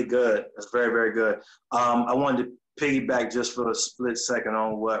was really good. That's very, very good. I wanted to piggyback just for a split second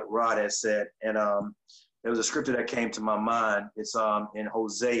on what Rod had said. And there was a scripture that came to my mind. It's in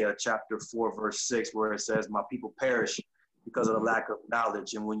Hosea chapter 4, verse 6, where it says, "My people perish because of the lack of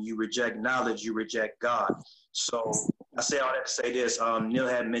knowledge. And when you reject knowledge, you reject God." So I say all that to say this. Neil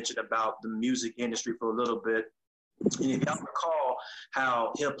had mentioned about the music industry for a little bit. And if y'all recall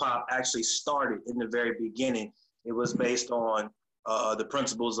how hip hop actually started in the very beginning, it was based on the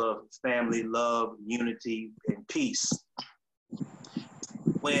principles of family, love, unity, and peace.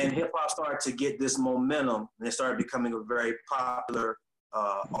 When hip hop started to get this momentum and it started becoming a very popular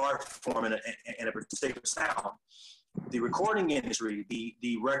art form and a particular sound, the recording industry,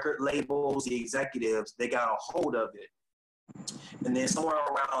 the record labels, the executives, they got a hold of it. And then somewhere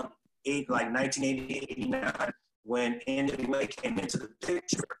around 1988, 89, when NWA came into the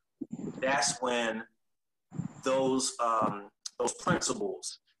picture, that's when those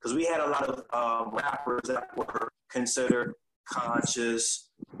principles, because we had a lot of rappers that were considered conscious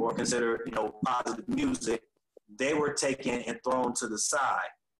or considered, positive music, they were taken and thrown to the side.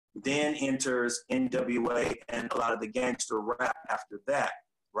 Then enters NWA and a lot of the gangster rap after that,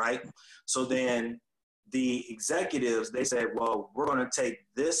 right? So then the executives, they said, well, we're going to take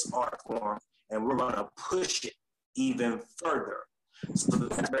this art form and we're going to push it even further. So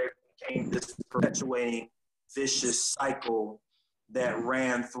that's where it became this perpetuating vicious cycle that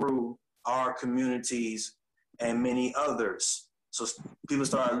ran through our communities and many others. So people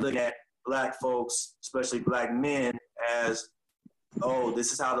started looking at Black folks, especially Black men, as, oh,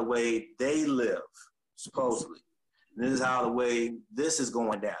 this is how the way they live, supposedly. And this is how the way this is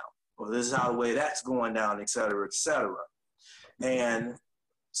going down, or this is how the way that's going down, et cetera, et cetera. And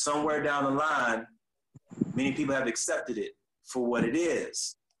somewhere down the line, many people have accepted it for what it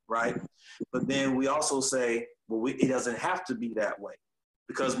is, right? But then we also say, well, it doesn't have to be that way,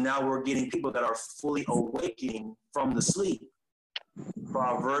 because now we're getting people that are fully awakening from the sleep,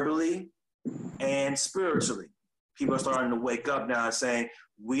 proverbially and spiritually. People are starting to wake up now and saying,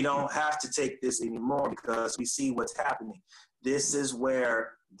 we don't have to take this anymore because we see what's happening. This is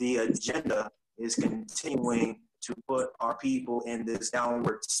where the agenda is continuing to put our people in this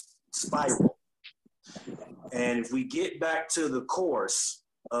downward spiral. And if we get back to the course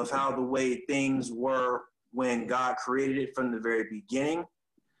of how the way things were when God created it from the very beginning,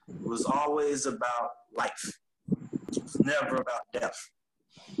 it was always about life. It was never about death.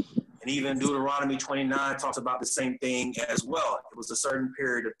 And even Deuteronomy 29 talks about the same thing as well. It was a certain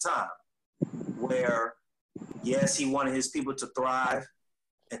period of time where, yes, he wanted his people to thrive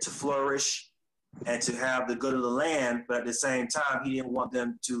and to flourish and to have the good of the land, but at the same time, he didn't want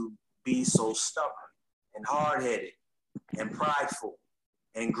them to be so stubborn and hard-headed and prideful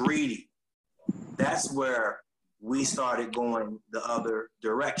and greedy. That's where we started going the other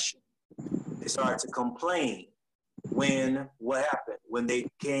direction. They started to complain. What happened? When they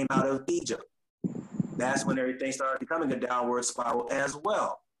came out of Egypt, that's when everything started becoming a downward spiral as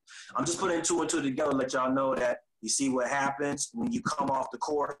well. I'm just putting two and two together to let y'all know that you see what happens when you come off the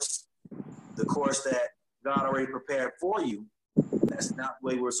course that God already prepared for you. That's not the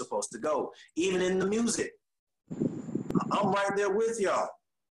way we're supposed to go. Even in the music, I'm right there with y'all.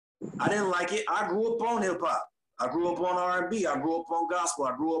 I didn't like it. I grew up on hip hop. I grew up on R&B. I grew up on gospel.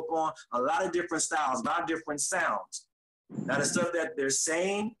 I grew up on a lot of different styles, a lot of different sounds. Now, the stuff that they're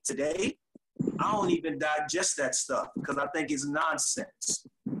saying today, I don't even digest that stuff because I think it's nonsense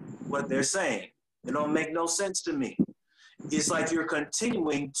what they're saying. It don't make no sense to me. It's like you're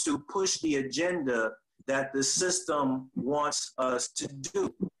continuing to push the agenda that the system wants us to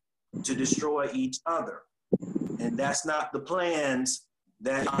do, to destroy each other. And that's not the plans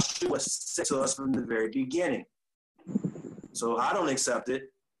that Yahshua set to us from the very beginning. So I don't accept it.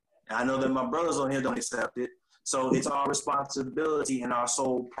 I know that my brothers on here don't accept it. So it's our responsibility and our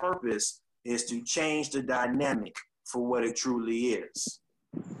sole purpose is to change the dynamic for what it truly is.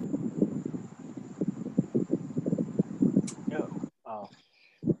 Oh.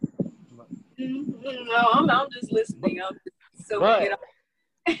 No, I'm just listening. I'm just so But,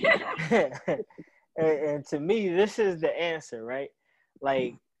 and to me, this is the answer, right?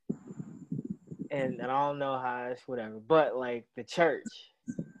 Like, and I don't know how it's whatever, but like the church,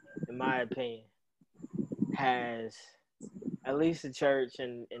 in my opinion, has at least the church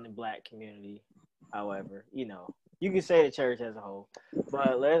in the Black community. However, you can say the church as a whole,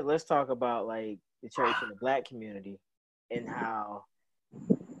 but let's talk about like the church in the Black community and how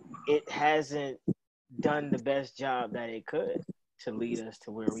it hasn't done the best job that it could to lead us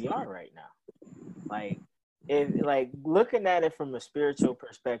to where we are right now. Like looking at it from a spiritual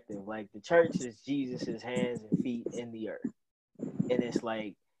perspective, like the church is Jesus's hands and feet in the earth. And it's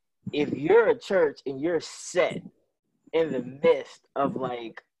like, if you're a church and you're set in the midst of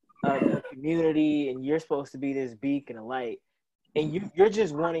like a community and you're supposed to be this beacon of light and you're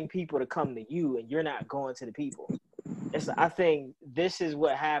just wanting people to come to you and you're not going to the people. I think this is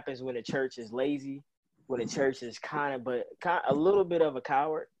what happens when a church is lazy, when the church is a little bit of a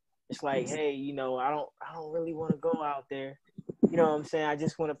coward. It's like, hey, I don't really want to go out there. You know what I'm saying? I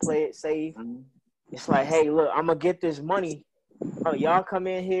just want to play it safe. It's like, hey, look, I'm gonna get this money. Oh, y'all come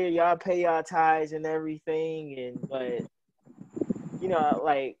in here, y'all pay y'all tithes and everything, but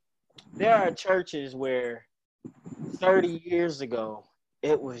like there are churches where 30 years ago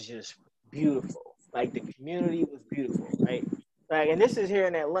it was just beautiful. Like the community was beautiful, right? Like, and this is here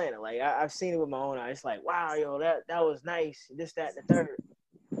in Atlanta. Like I've seen it with my own eyes. It's like, wow, yo, that was nice. This, that, and the third.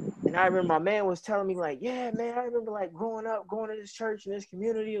 And I remember my man was telling me like, yeah, man, I remember like growing up, going to this church and this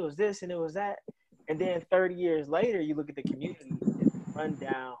community. It was this and it was that. And then 30 years later, you look at the community, it's run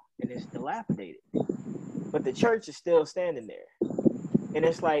down and it's dilapidated. But the church is still standing there. And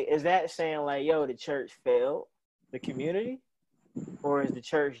it's like, is that saying like, yo, the church failed the community? Or is the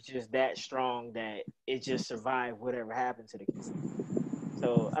church just that strong that it just survived whatever happened to the community?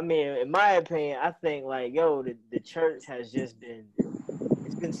 So, I mean, in my opinion, I think like, yo, the church has just been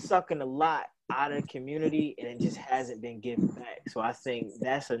sucking a lot out of the community and it just hasn't been given back. So I think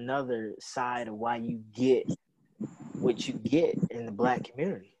that's another side of why you get what you get in the Black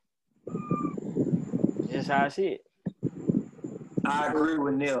community. Just how I see it. I agree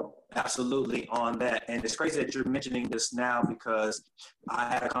with Neil absolutely on that. And it's crazy that you're mentioning this now because I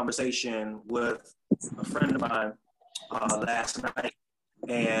had a conversation with a friend of mine last night,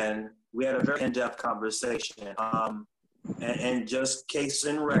 and we had a very in-depth conversation. And just case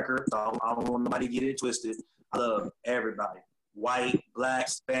in record, I don't want nobody to get it twisted. I love everybody. White, Black,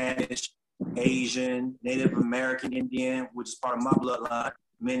 Spanish, Asian, Native American, Indian, which is part of my bloodline,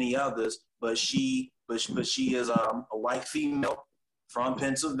 many others. But she is a white female from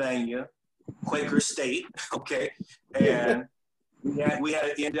Pennsylvania, Quaker State, okay? And we had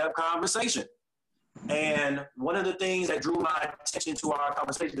an in-depth conversation. And one of the things that drew my attention to our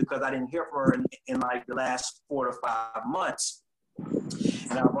conversation, because I didn't hear from her in like the last 4 to 5 months,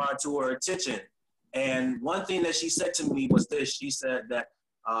 and I brought it to her attention. And one thing that she said to me was this. She said that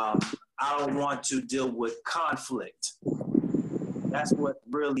I don't want to deal with conflict. That's what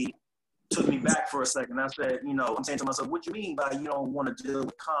really took me back for a second. I said, I'm saying to myself, what do you mean by you don't want to deal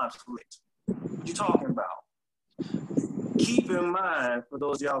with conflict? What you talking about? Keep in mind, for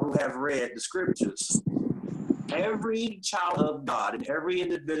those of y'all who have read the scriptures, every child of God and every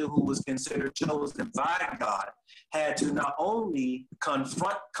individual who was considered chosen by God had to not only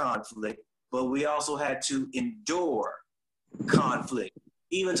confront conflict, but we also had to endure conflict,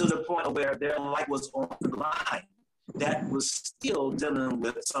 even to the point where their life was on the line. That was still dealing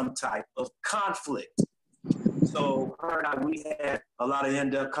with some type of conflict. So her and I, we had a lot of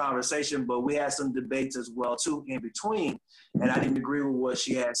in-depth conversation, but we had some debates as well too in between. And I didn't agree with what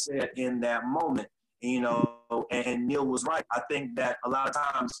she had said in that moment. And Neil was right. I think that a lot of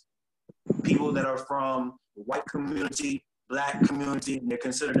times people that are from the white community, Black community, and they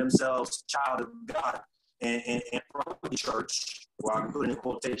consider themselves child of God and from the church, or I can put it in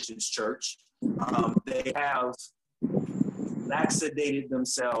quotations, church, they have laxated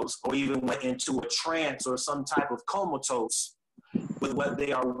themselves or even went into a trance or some type of comatose with what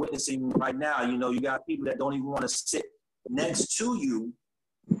they are witnessing right now. You got people that don't even want to sit next to you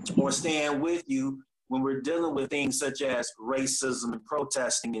or stand with you when we're dealing with things such as racism and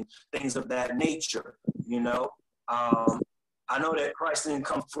protesting and things of that nature. I know that Christ didn't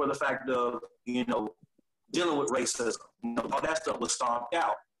come for the fact of, dealing with racism. All that stuff was stomped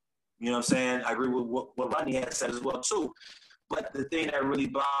out. You know what I'm saying? I agree with what Rodney had said as well too. But the thing that really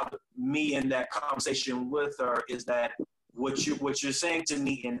bothered me in that conversation with her is that what you're saying to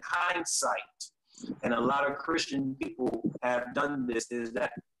me in hindsight, and a lot of Christian people have done this, is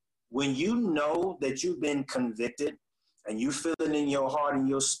that when you know that you've been convicted and you feel it in your heart and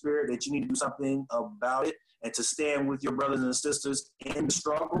your spirit that you need to do something about it and to stand with your brothers and sisters in the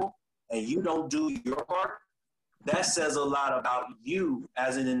struggle, and you don't do your part, that says a lot about you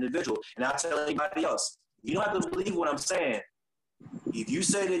as an individual. And I'll tell anybody else, you don't have to believe what I'm saying. If you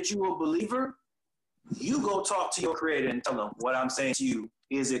say that you're a believer, you go talk to your creator and tell them what I'm saying to you.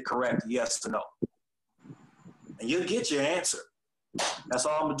 Is it correct? Yes or no? And you'll get your answer. That's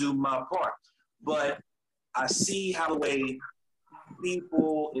all I'm going to do my part. But I see how the way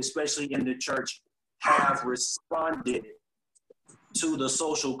people, especially in the church, have responded to the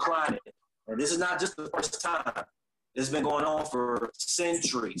social climate. And this is not just the first time. It's been going on for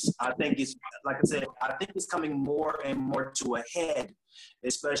centuries. I think it's, like I said, I think it's coming more and more to a head,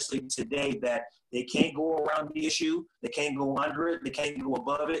 especially today, that they can't go around the issue. They can't go under it. They can't go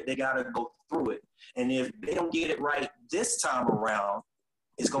above it. They got to go through it. And if they don't get it right this time around,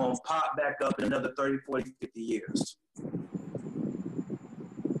 it's going to pop back up in another 30, 40, 50 years.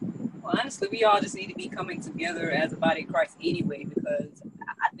 Well, honestly, we all just need to be coming together as a body of Christ anyway, because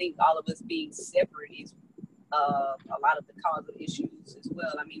I think all of us being separate is a lot of the cause of issues as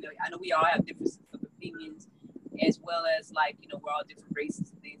well. I mean, I know we all have differences of opinions, as well as like, you know, we're all different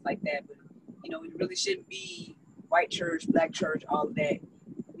races and things like that. But, you know, it really shouldn't be white church, black church, all of that.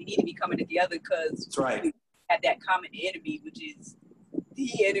 We need to be coming together because That's right. we have that common enemy, which is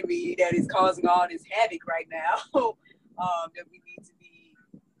the enemy that is causing all this havoc right now. That we need to be,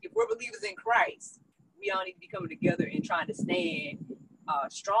 if we're believers in Christ, we all need to be coming together and trying to stand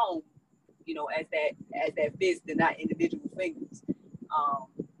strong, you know, as that fist and not individual fingers. I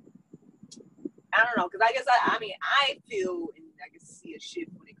don't know, because I guess I mean I feel and I can see a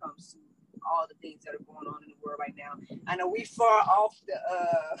shift when it comes to all the things that are going on in the world right now. I know we far off the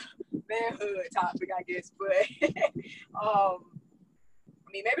manhood topic, I guess, but I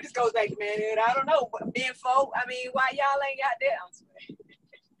mean, maybe this goes back to manhood. I don't know. But being folk, I mean, why y'all ain't got that? I'm sorry.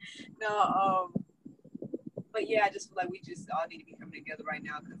 No, but yeah, I just feel like we just all need to be coming together right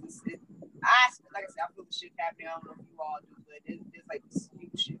now because like I said, I feel the shift happening. I don't know if you all do, but there's like this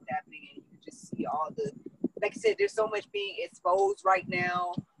huge shift happening, and you just see all the, like I said, there's so much being exposed right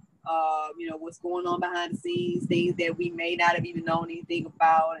now. You know, what's going on behind the scenes, things that we may not have even known anything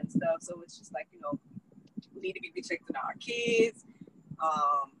about and stuff. So it's just like, you know, we need to be protecting our kids.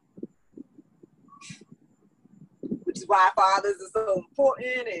 Which is why fathers are so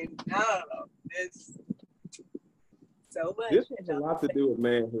important, and I don't know, it's so much. This has a lot to do with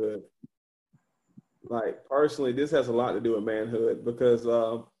manhood. Like, personally, this has a lot to do with manhood because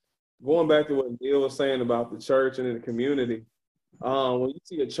going back to what Neil was saying about the church and in the community, when you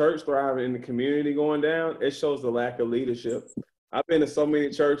see a church thriving in the community going down, it shows the lack of leadership. I've been to so many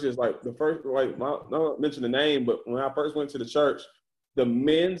churches, like the first, like, I don't mention the name, but when I first went to the church, the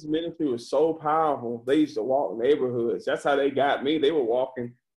men's ministry was so powerful. They used to walk neighborhoods. That's how they got me. They were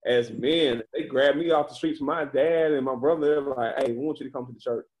walking as men. They grabbed me off the streets. My dad and my brother, they were like, hey, we want you to come to the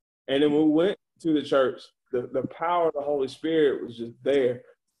church. And then when we went to the church, the power of the Holy Spirit was just there.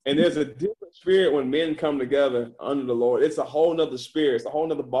 And there's a different spirit when men come together under the Lord. It's a whole nother spirit. It's a whole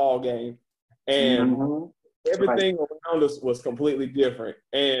nother ball game. And everything around us was completely different.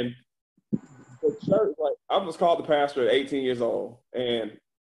 And the church, like, I was called the pastor at 18 years old. And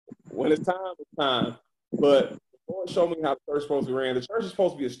when it's time, it's time. But the Lord showed me how the church is supposed to be ran. The church is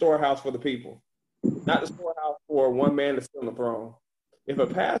supposed to be a storehouse for the people, not the storehouse for one man to sit on the throne. If a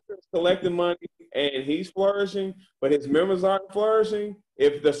pastor is collecting money and he's flourishing, but his members aren't flourishing,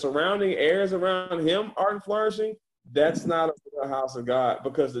 if the surrounding areas around him aren't flourishing, that's not a real house of God,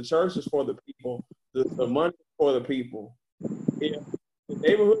 because the church is for the people. The money is for the people. If the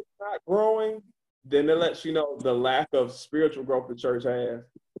neighborhood is not growing, then it lets you know the lack of spiritual growth the church has.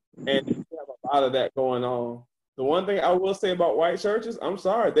 And you have a lot of that going on. The one thing I will say about white churches, I'm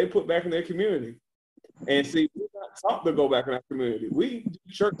sorry, they put back in their community. And see, we're not taught to go back in our community. We do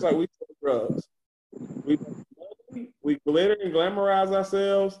church like we sell drugs. We glitter and glamorize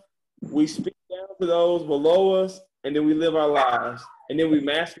ourselves. We speak down to those below us, and then we live our lives. And then we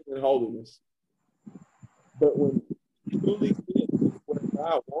mask it in holiness. But when we truly get where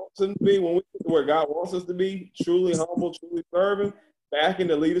God wants us to be, when we get to where God wants us to be, truly humble, truly serving, back in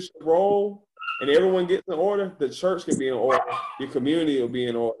the leadership role, and everyone gets in order, the church can be in order. Your community will be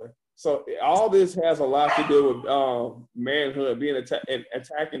in order. So all this has a lot to do with manhood, being and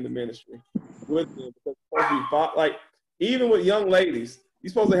attacking the ministry with them. Because it's supposed to be fought, like, even with young ladies, you're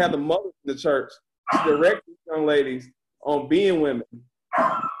supposed to have the mothers in the church to direct these young ladies on being women,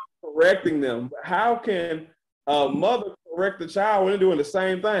 correcting them. But how can a mother correct the child when they're doing the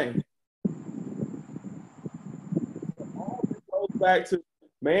same thing? All this goes back to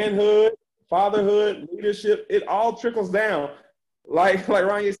manhood, fatherhood, leadership. It all trickles down. Like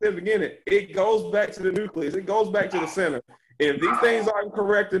Ryan said at the beginning, it goes back to the nucleus. It goes back to the center. If these things aren't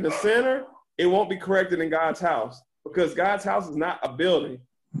corrected in the center, it won't be corrected in God's house, because God's house is not a building.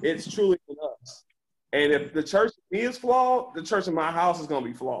 It's truly in us. And if the church is flawed, the church in my house is going to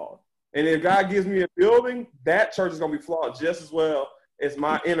be flawed. And if God gives me a building, that church is going to be flawed just as well as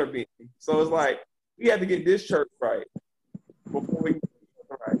my inner being. So it's like, we have to get this church right before we get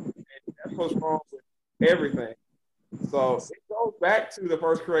it right. And that's what's wrong with everything. So it goes back to the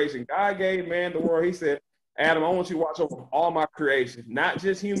first creation. God gave man the world. He said, Adam, I want you to watch over all my creation, not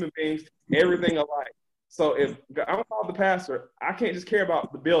just human beings, everything alike. So if I'm called the pastor, I can't just care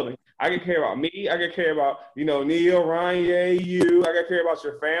about the building. I can care about me. I can care about, Neil, Ryan, you. I can care about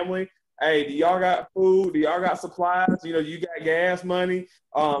your family. Hey, do y'all got food? Do y'all got supplies? You got gas money?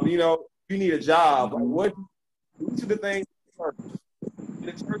 You need a job. Like, what? These are the things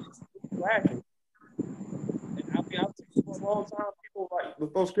the church is lacking. And I've seen for a long time, people like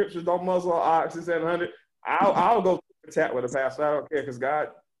with those scriptures, don't muzzle an ox, and 700. I'll go chat with a pastor. I don't care because God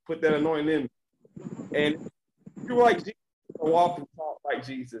put that anointing in me. And if you're like Jesus, walk and talk like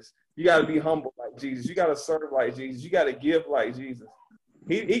Jesus. You got to be humble like Jesus. You got to serve like Jesus. You got to give like Jesus.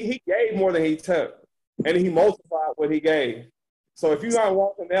 He gave more than he took, and he multiplied what he gave. So if you're not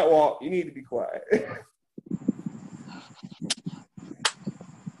walking that walk, you need to be quiet.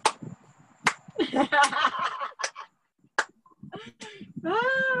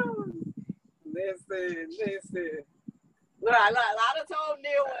 Listen. Look, I done told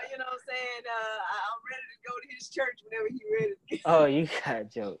Neil, you know what I'm saying, I'm ready to go to his church whenever he ready. Oh, you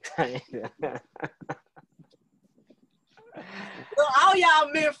got jokes. Well, all y'all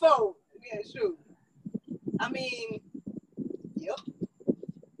men folk. Yeah, shoot. I mean, yep.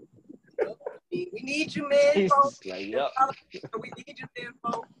 We need you, men folk. Like, yep. We need you, men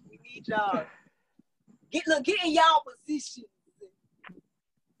folk. We need y'all. Get in y'all positions.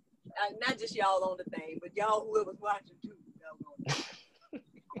 Not just y'all on the thing, but y'all whoever's watching too.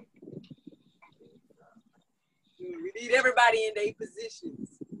 We need everybody in their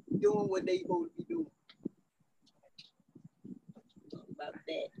positions doing what they supposed to be doing. About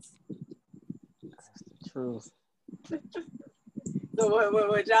that. That's the truth. So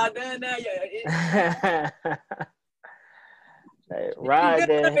what y'all done now? Yeah. Hey, ride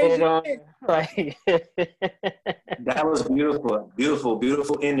that head on. Like, That was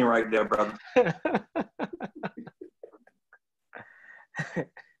beautiful ending right there, brother.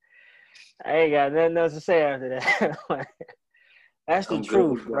 I ain't got nothing else to say after that. Like, that's the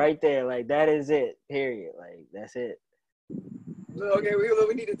truth right there. Like, that is it. Period. Like, that's it. Okay,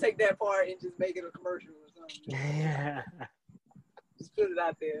 we need to take that part and just make it a commercial or something. Yeah. Just put it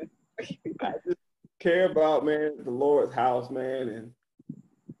out there. I just care about, man, the Lord's house, man. And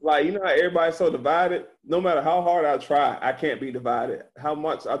like, you know how everybody's so divided? No matter how hard I try, I can't be divided. How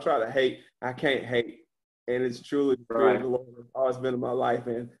much I try to hate, I can't hate. And it's truly the Spirit of the Lord has always been in my life.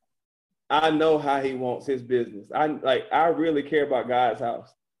 And I know how he wants his business. I really care about God's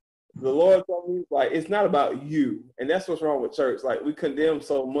house. The Lord told me, like, it's not about you. And that's what's wrong with church. Like, we condemn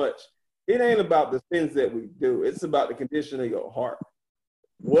so much. It ain't about the sins that we do. It's about the condition of your heart.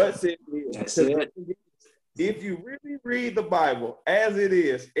 What's it is. That's it. If you really read the Bible as it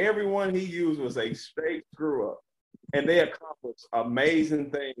is, everyone he used was a straight screw up. And they accomplished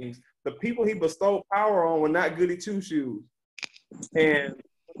amazing things. The people he bestowed power on were not goody two-shoes. And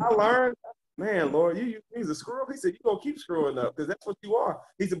I learned, man, Lord, he's a screw up. He said, you're going to keep screwing up because that's what you are.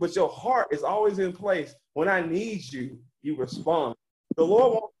 He said, but your heart is always in place. When I need you, you respond. The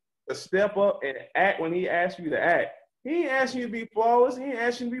Lord wants you to step up and act when he asks you to act. He ain't asking you to be flawless. He ain't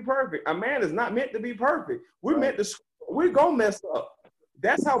asking you to be perfect. A man is not meant to be perfect. We're meant to, we're going to mess up.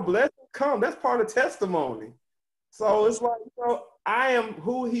 That's how blessings come. That's part of testimony. So it's like, you know, I am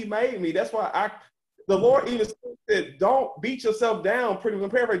who he made me. That's why the Lord even said, don't beat yourself down. Pretty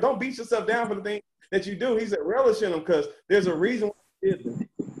much paraphrase, don't beat yourself down for the things that you do. He said, relish in them because there's a reason why you did them.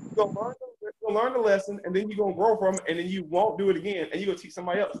 You're going to learn the lesson, and then you're going to grow from it, and then you won't do it again, and you're going to teach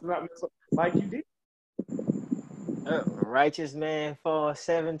somebody else to not mess up like you did. Righteous man falls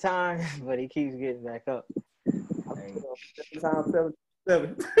 7 times, but he keeps getting back up. Like, 7 times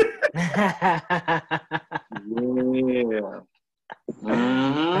 7. Yeah.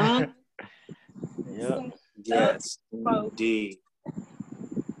 Mm-hmm. Yep. Yes, indeed.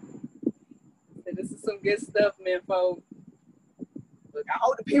 This is some good stuff, man, folks. Look, I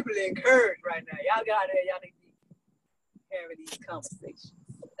hope the people are encouraged right now. Y'all got it. Y'all need to be having these conversations.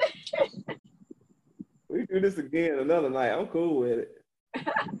 We do this again another night. I'm cool with it.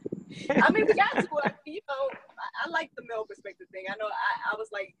 I mean, we got to. You know, I like the male perspective thing. I know I was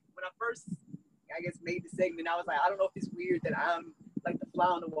like, when I first, I guess, made the segment, I was like, I don't know if it's weird that I'm like the fly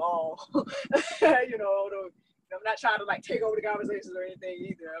on the wall. You know, I'm not trying to like take over the conversations or anything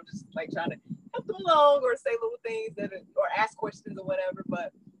either. I'm just like trying to help them along or say little things or ask questions or whatever.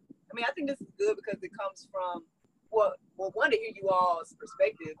 But I mean, I think this is good because it comes from well, one, to hear you all's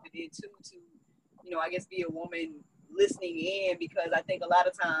perspective, and then two, to, you know, I guess be a woman listening in, because I think a lot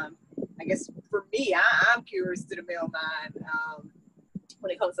of time, I guess for me, I'm curious to the male mind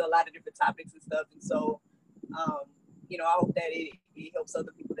when it comes to a lot of different topics and stuff. And so, you know, I hope that it helps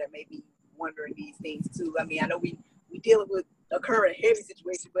other people that may be wondering these things too. I mean, I know we dealing with a current heavy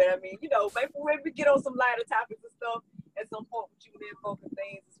situation, but I mean, you know, maybe we get on some lighter topics and stuff at some point with you men folk and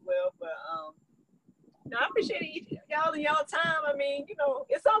things as well. But no, I appreciate y'all and y'all time. I mean, you know,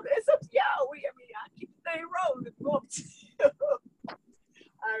 it's up to y'all. I keep the thing rolling.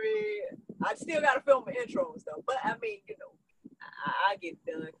 I mean, I still got to film my intros though. But I mean, you know, I get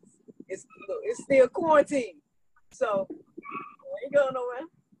done. It's still quarantine. So I ain't going nowhere.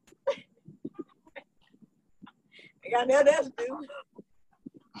 I got nothing else to do.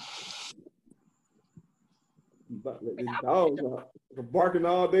 But the dogs are barking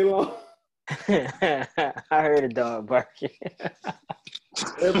all day long. I heard a dog barking.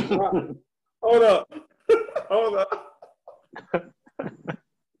 Hold up. Hold up. But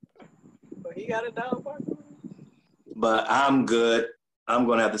he got a dog bark. But I'm good. I'm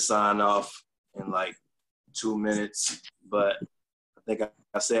gonna have to sign off in like 2 minutes. But I think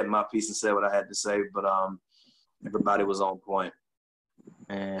I said my piece and said what I had to say. But everybody was on point.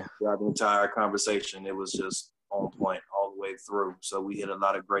 Yeah. Throughout the entire conversation, it was just on point all the way through. So we hit a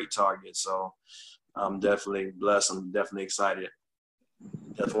lot of great targets. So I'm definitely blessed. I'm definitely excited.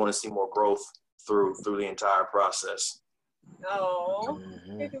 Definitely want to see more growth through the entire process. Oh,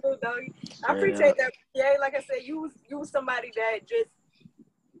 Mhm. little doggy. I appreciate that. Yeah, like I said, you was somebody that just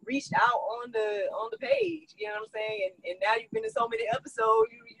reached out on the page. You know what I'm saying? And now you've been in so many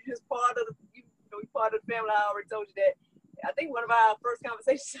episodes. You just part of the you're part of the family. I already told you that. I think one of our first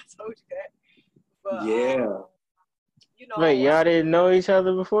conversations I told you that. But Yeah. you know, Wait, y'all didn't know each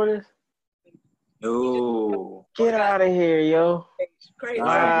other before this? No. Get out of here, yo. crazy.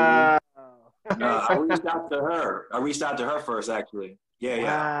 Wow. I reached out to her. I reached out to her first, actually. Yeah.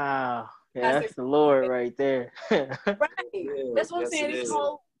 Wow. Yeah, that's the Lord right there. Right. Yeah, That's what I'm yes, saying. it This is.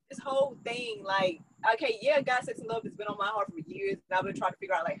 whole thing, like, okay, yeah, God, Sex, and Love has been on my heart for years, and I've been trying to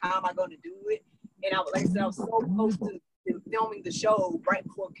figure out like how am I going to do it. And like I said, I was so close to filming the show right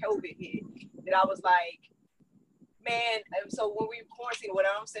before COVID hit that I was like, man. And so when we quarantined or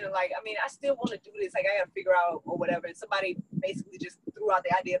whatever, I'm saying like, I mean, I still want to do this. Like, I got to figure out or whatever. And somebody basically just threw out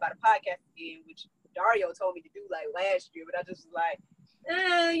the idea about a podcast again, which Dario told me to do like last year, but I just was like,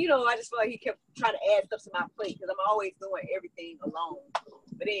 you know, I just feel like he kept trying to add stuff to my plate because I'm always doing everything alone.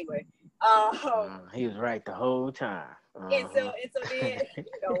 But anyway, he was right the whole time. and so then, you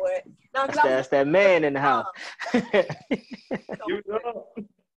know what? No, That's that man in the house.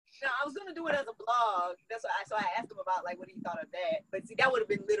 No, I was gonna do it as a blog. That's why. So I asked him about like what he thought of that. But see, that would have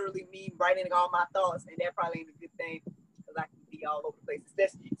been literally me writing all my thoughts, and that probably ain't a good thing because I can be all over the place,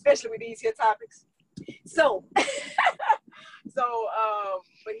 especially with these here topics. So, but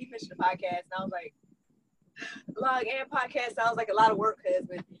he mentioned the podcast, and I was like, blog and podcast sounds like a lot of work,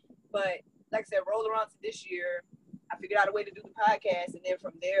 husband. But like I said, roll around to this year, I figured out a way to do the podcast, and then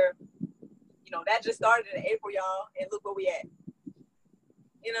from there, you know, that just started in April, y'all, and look where we at.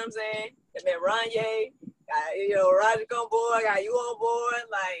 You know what I'm saying? I met Ranye, Roger on board, got you on board.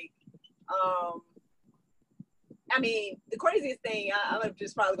 Like, I mean, the craziest thing, I'm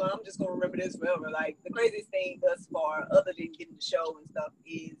just gonna remember this forever. Like, the craziest thing thus far, other than getting the show and stuff,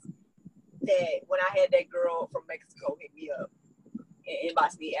 is that when I had that girl from Mexico hit me up and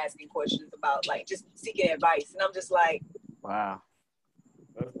inbox me asking questions about like just seeking advice, and I'm just like, wow.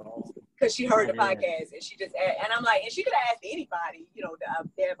 That's awesome. Because she heard the podcast and she just asked, and I'm like, and she could have asked anybody, you know,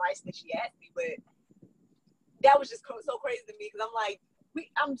 the advice that she asked me, but that was just so crazy to me because I'm like,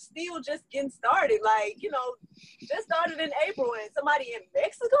 I'm still just getting started, like, you know, just started in April and somebody in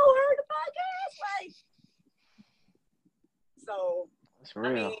Mexico heard the podcast, like, so That's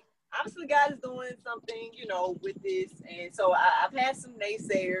real. I mean, obviously God is doing something, you know, with this, and so I've had some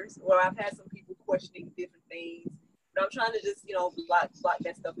naysayers or I've had some people questioning different things. But I'm trying to just, you know, block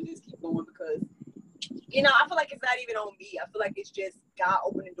that stuff and just keep going because, you know, I feel like it's not even on me. I feel like it's just God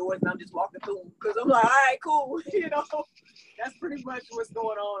opening doors and I'm just walking through because I'm like, all right, cool. You know, that's pretty much what's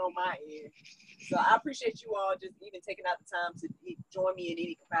going on my end. So I appreciate you all just even taking out the time to join me in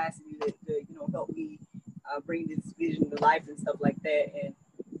any capacity to you know, help me bring this vision to life and stuff like that. And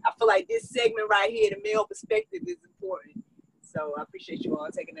I feel like this segment right here, the male perspective, is important. So I appreciate you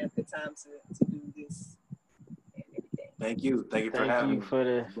all taking out the time to do this. Thank you. Thank you for Thank having you me. for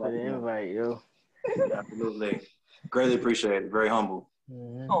the invite, yo. Absolutely. Greatly appreciate it. Very humble.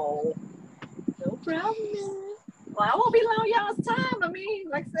 Mm-hmm. Oh, no problem, man. Well, I won't be long y'all's time. I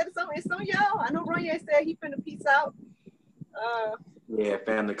mean, like I said, it's on y'all. I know Ronye said he finna peace out. Yeah,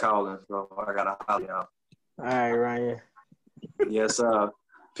 family calling, so I gotta holler y'all. All right, Ryan. Yes,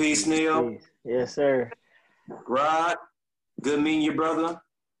 peace, Neil. Peace. Yes, sir. Rod, good meeting you, brother.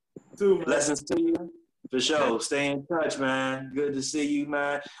 Too, man. Blessings to you. For sure. Stay in touch, man. Good to see you,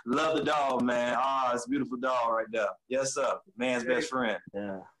 man. Love the dog, man. It's a beautiful dog right there. Yes, sir. Man's best friend.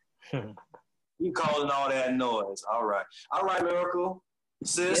 Yeah. You calling all that noise. All right. All right, Miracle.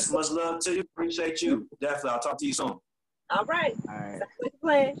 Sis, Yes. much love to you. Appreciate you. Definitely. I'll talk to you soon. All right. All right. Sounds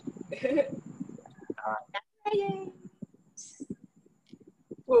like a plan.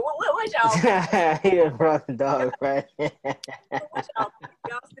 Well, what y'all? He done brought the dog, right? What y'all?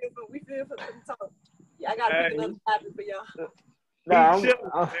 Y'all still we feel for some talk. Yeah, I gotta pick another topic for y'all. Nah, He's chilling,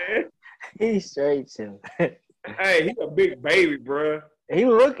 man. he's straight chilling. Hey, he a big baby, bro. he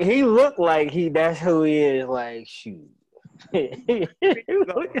look like that's who he is. Like shoot. He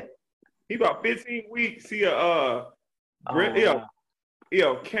about 15 weeks. He wow.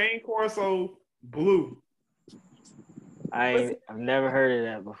 Cane Corso blue. I've never heard of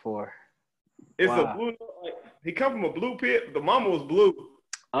that before. It's Wow. a blue. Like, he come from a blue pit. But the mama was blue,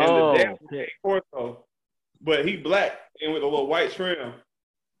 and Oh, the dad was Cane Corso, but he black and with a little white trim.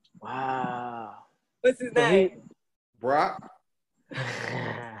 wow. What's his So name? Brock.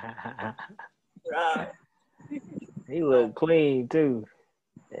 He look clean too.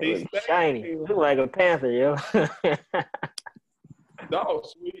 He He's look shiny. Look like a panther, yo. Dog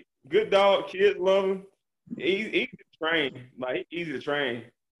sweet, good dog. Kids love him. Easy to train. Like he's easy to train.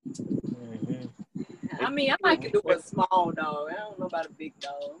 Mhm. I mean, I might could do a small dog. I don't know about a big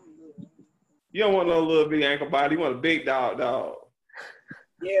dog. You don't want no little big ankle body. You want a big dog.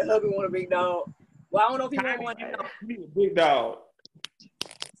 Yeah, hubby want a big dog. Well, I don't know if he want one. You know, You need a big dog.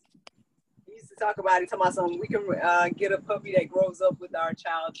 we used to talk about it. Talking about something. We can get a puppy that grows up with our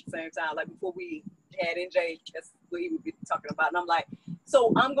child at the same time. Like before we had NJ, that's what he would be talking about. And I'm like,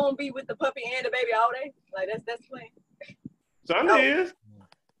 so I'm gonna be with the puppy and the baby all day. Like that's plain. Sunday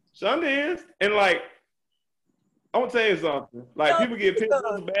is. And like, I want to tell you something. Like people give pit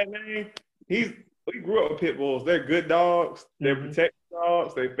bulls a bad name. We grew up with pit bulls. They're good dogs. They're protected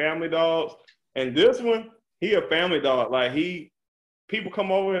dogs. They're family dogs. And this one, he a family dog. Like people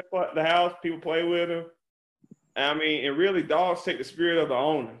come over to the house. People play with him. I mean, and really, dogs take the spirit of the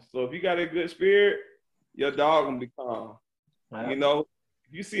owner. So if you got a good spirit, your dog gonna be calm. Wow. You know,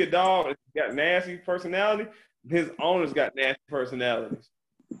 if you see a dog that's got nasty personality, his owner's got nasty personalities.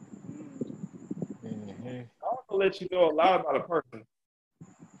 Mhm. I'll let you know a lot about a person.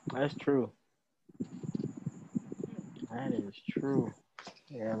 That's true. That is true.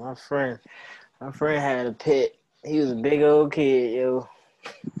 Yeah, my friend had a pet. He was a big old kid, yo.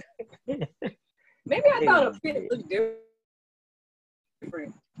 Maybe I thought a pit looked different.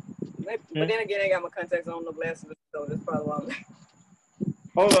 Maybe, but then again, I got my contacts on, no glasses, so that's probably why I'm like,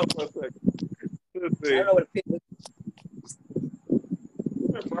 Hold on for a second. Let's I see. don't know what a pit looks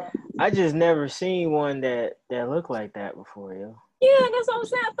I just never seen one that looked like that before, yo. Yeah, that's what I'm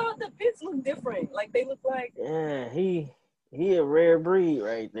saying. I thought the pits look different. Like they look like Yeah, he a rare breed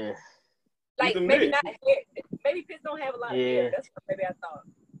right there. like He's a maybe mix. not hair. Maybe pits don't have a lot of hair. Yeah. That's what maybe I thought.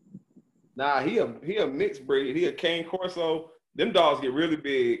 Nah, he a mixed breed. He a Cane Corso. Them dogs get really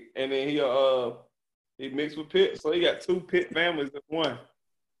big, and then he mixed with pit. So he got two pit families in one.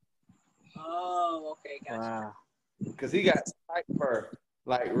 Oh, okay, gotcha. Wow. Cause he got tight fur,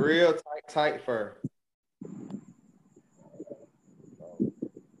 like real tight fur.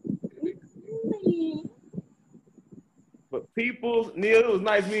 But people, Neil, it was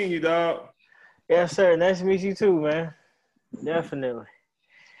nice meeting you, dog. Yes, sir. Nice to meet you too, man. Definitely.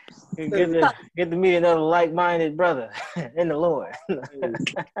 Get to meet another like-minded brother in the Lord.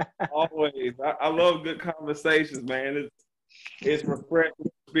 Always. I love good conversations, man. It's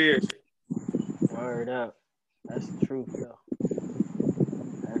refreshing spirit. Word up. That's the truth, though.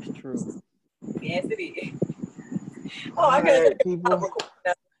 That's true. Yes, it is. Oh, All I could right, people.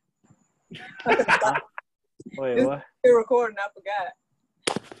 Wait, This- what? Been recording. I forgot.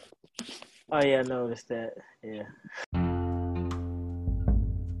 Oh, yeah, I noticed that. Yeah.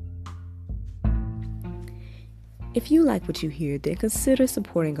 If you like what you hear, then consider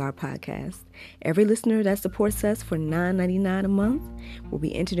supporting our podcast. Every listener that supports us for $9.99 a month will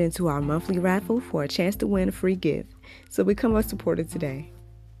be entered into our monthly raffle for a chance to win a free gift. So become a supporter today.